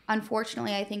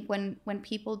 unfortunately, I think when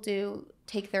people do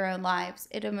take their own lives,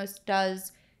 it almost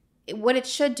does, what it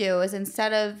should do is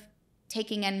instead of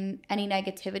taking any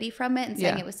negativity from it and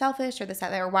saying it was selfish or this,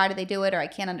 that, or why did they do it, or I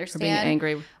can't understand. Or being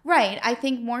angry. Right. I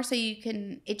think more so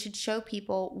it should show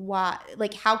people why,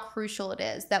 like how crucial it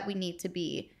is that we need to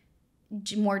be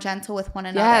more gentle with one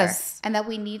another. Yes. And that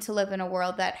we need to live in a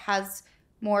world that has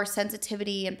more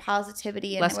sensitivity and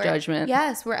positivity. And less judgment.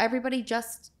 Yes. Where everybody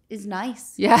just is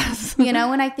nice. Yes. And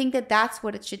I think that that's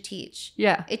what it should teach.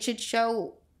 Yeah. It should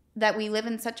show that we live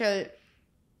in such a,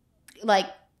 like,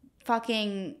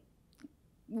 fucking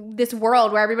this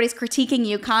world where everybody's critiquing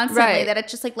you constantly, that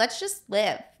it's just like, let's just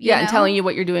live. You know? And telling you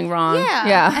what you're doing wrong.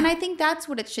 Yeah. And I think that's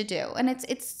what it should do. And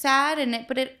it's sad,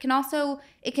 but it can also,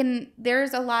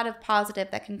 there's a lot of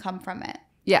positive that can come from it.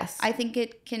 Yes. I think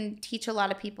it can teach a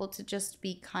lot of people to just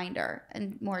be kinder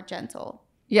and more gentle.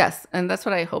 Yes. And that's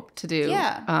what I hope to do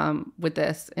with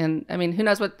this. And I mean, who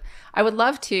knows what I would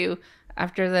love to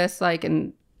after this, like,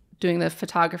 and doing the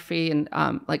photography and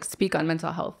like speak on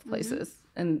mental health places. Mm-hmm.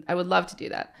 And I would love to do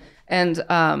that. And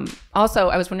also,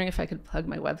 I was wondering if I could plug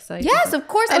my website. Yes, of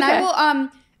course. And I will,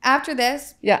 after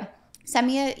this, send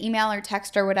me an email or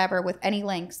text or whatever with any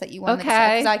links that you want me to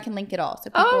say, because I can link it all.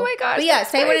 So people, oh my gosh. But yeah,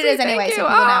 say what it is anyway so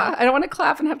people know. I don't want to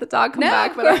clap and have the dog come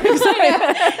back, but I'm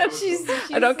excited. she's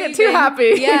I don't get too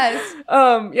happy. Yes.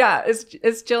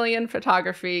 It's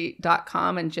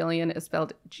GillianPhotography.com, and Gillian is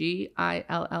spelled Gillian.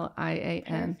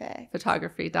 Perfect.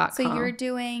 Photography.com. So you're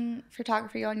doing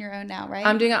photography on your own now, right?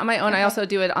 I'm doing it on my own. Okay. I also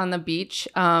do it on the beach.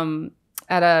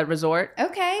 At a resort.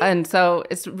 Okay. And so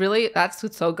it's really, that's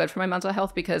what's so good for my mental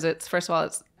health, because it's, first of all,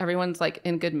 it's everyone's like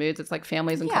in good moods. It's like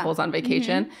families and couples on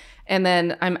vacation. Mm-hmm. And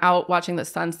then I'm out watching the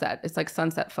sunset. It's like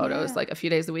sunset photos, like a few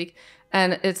days a week.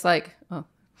 And it's like, so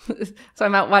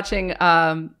I'm out watching,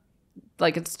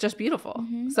 like, it's just beautiful.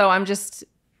 Mm-hmm. So I'm just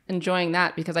enjoying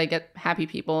that because I get happy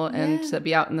people and to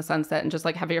be out in the sunset and just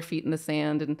like have your feet in the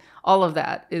sand, and all of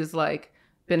that is like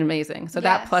been amazing. So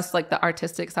that plus like the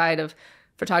artistic side of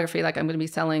photography, like I'm going to be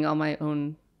selling all my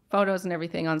own photos and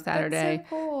everything on Saturday. That's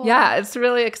so cool. Yeah, it's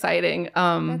really exciting.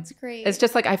 That's great. It's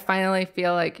just like I finally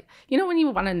feel like, when you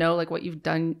want to know like what you've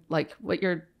done, like what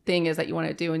your thing is that you want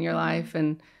to do in your life,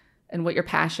 and what your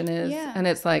passion is. Yeah. And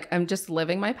it's like I'm just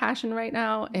living my passion right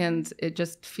now, and it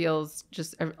just feels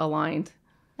just aligned.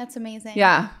 That's amazing.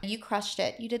 Yeah. You crushed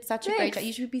it. You did such a great job.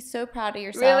 You should be so proud of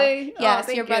yourself. Really?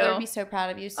 Yes, your brother would be so proud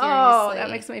of you. Seriously. Oh,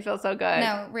 that makes me feel so good.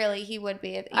 No, really, he would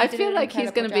be. I feel like he's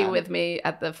going to be with me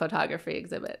at the photography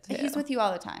exhibit too. He's with you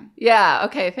all the time. Yeah.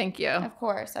 Okay. Thank you. Of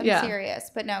course. I'm serious.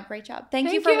 But no, great job.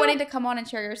 Thank you for wanting to come on and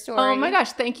share your story. Oh my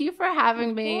gosh. Thank you for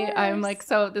having me. I'm like,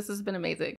 this has been amazing.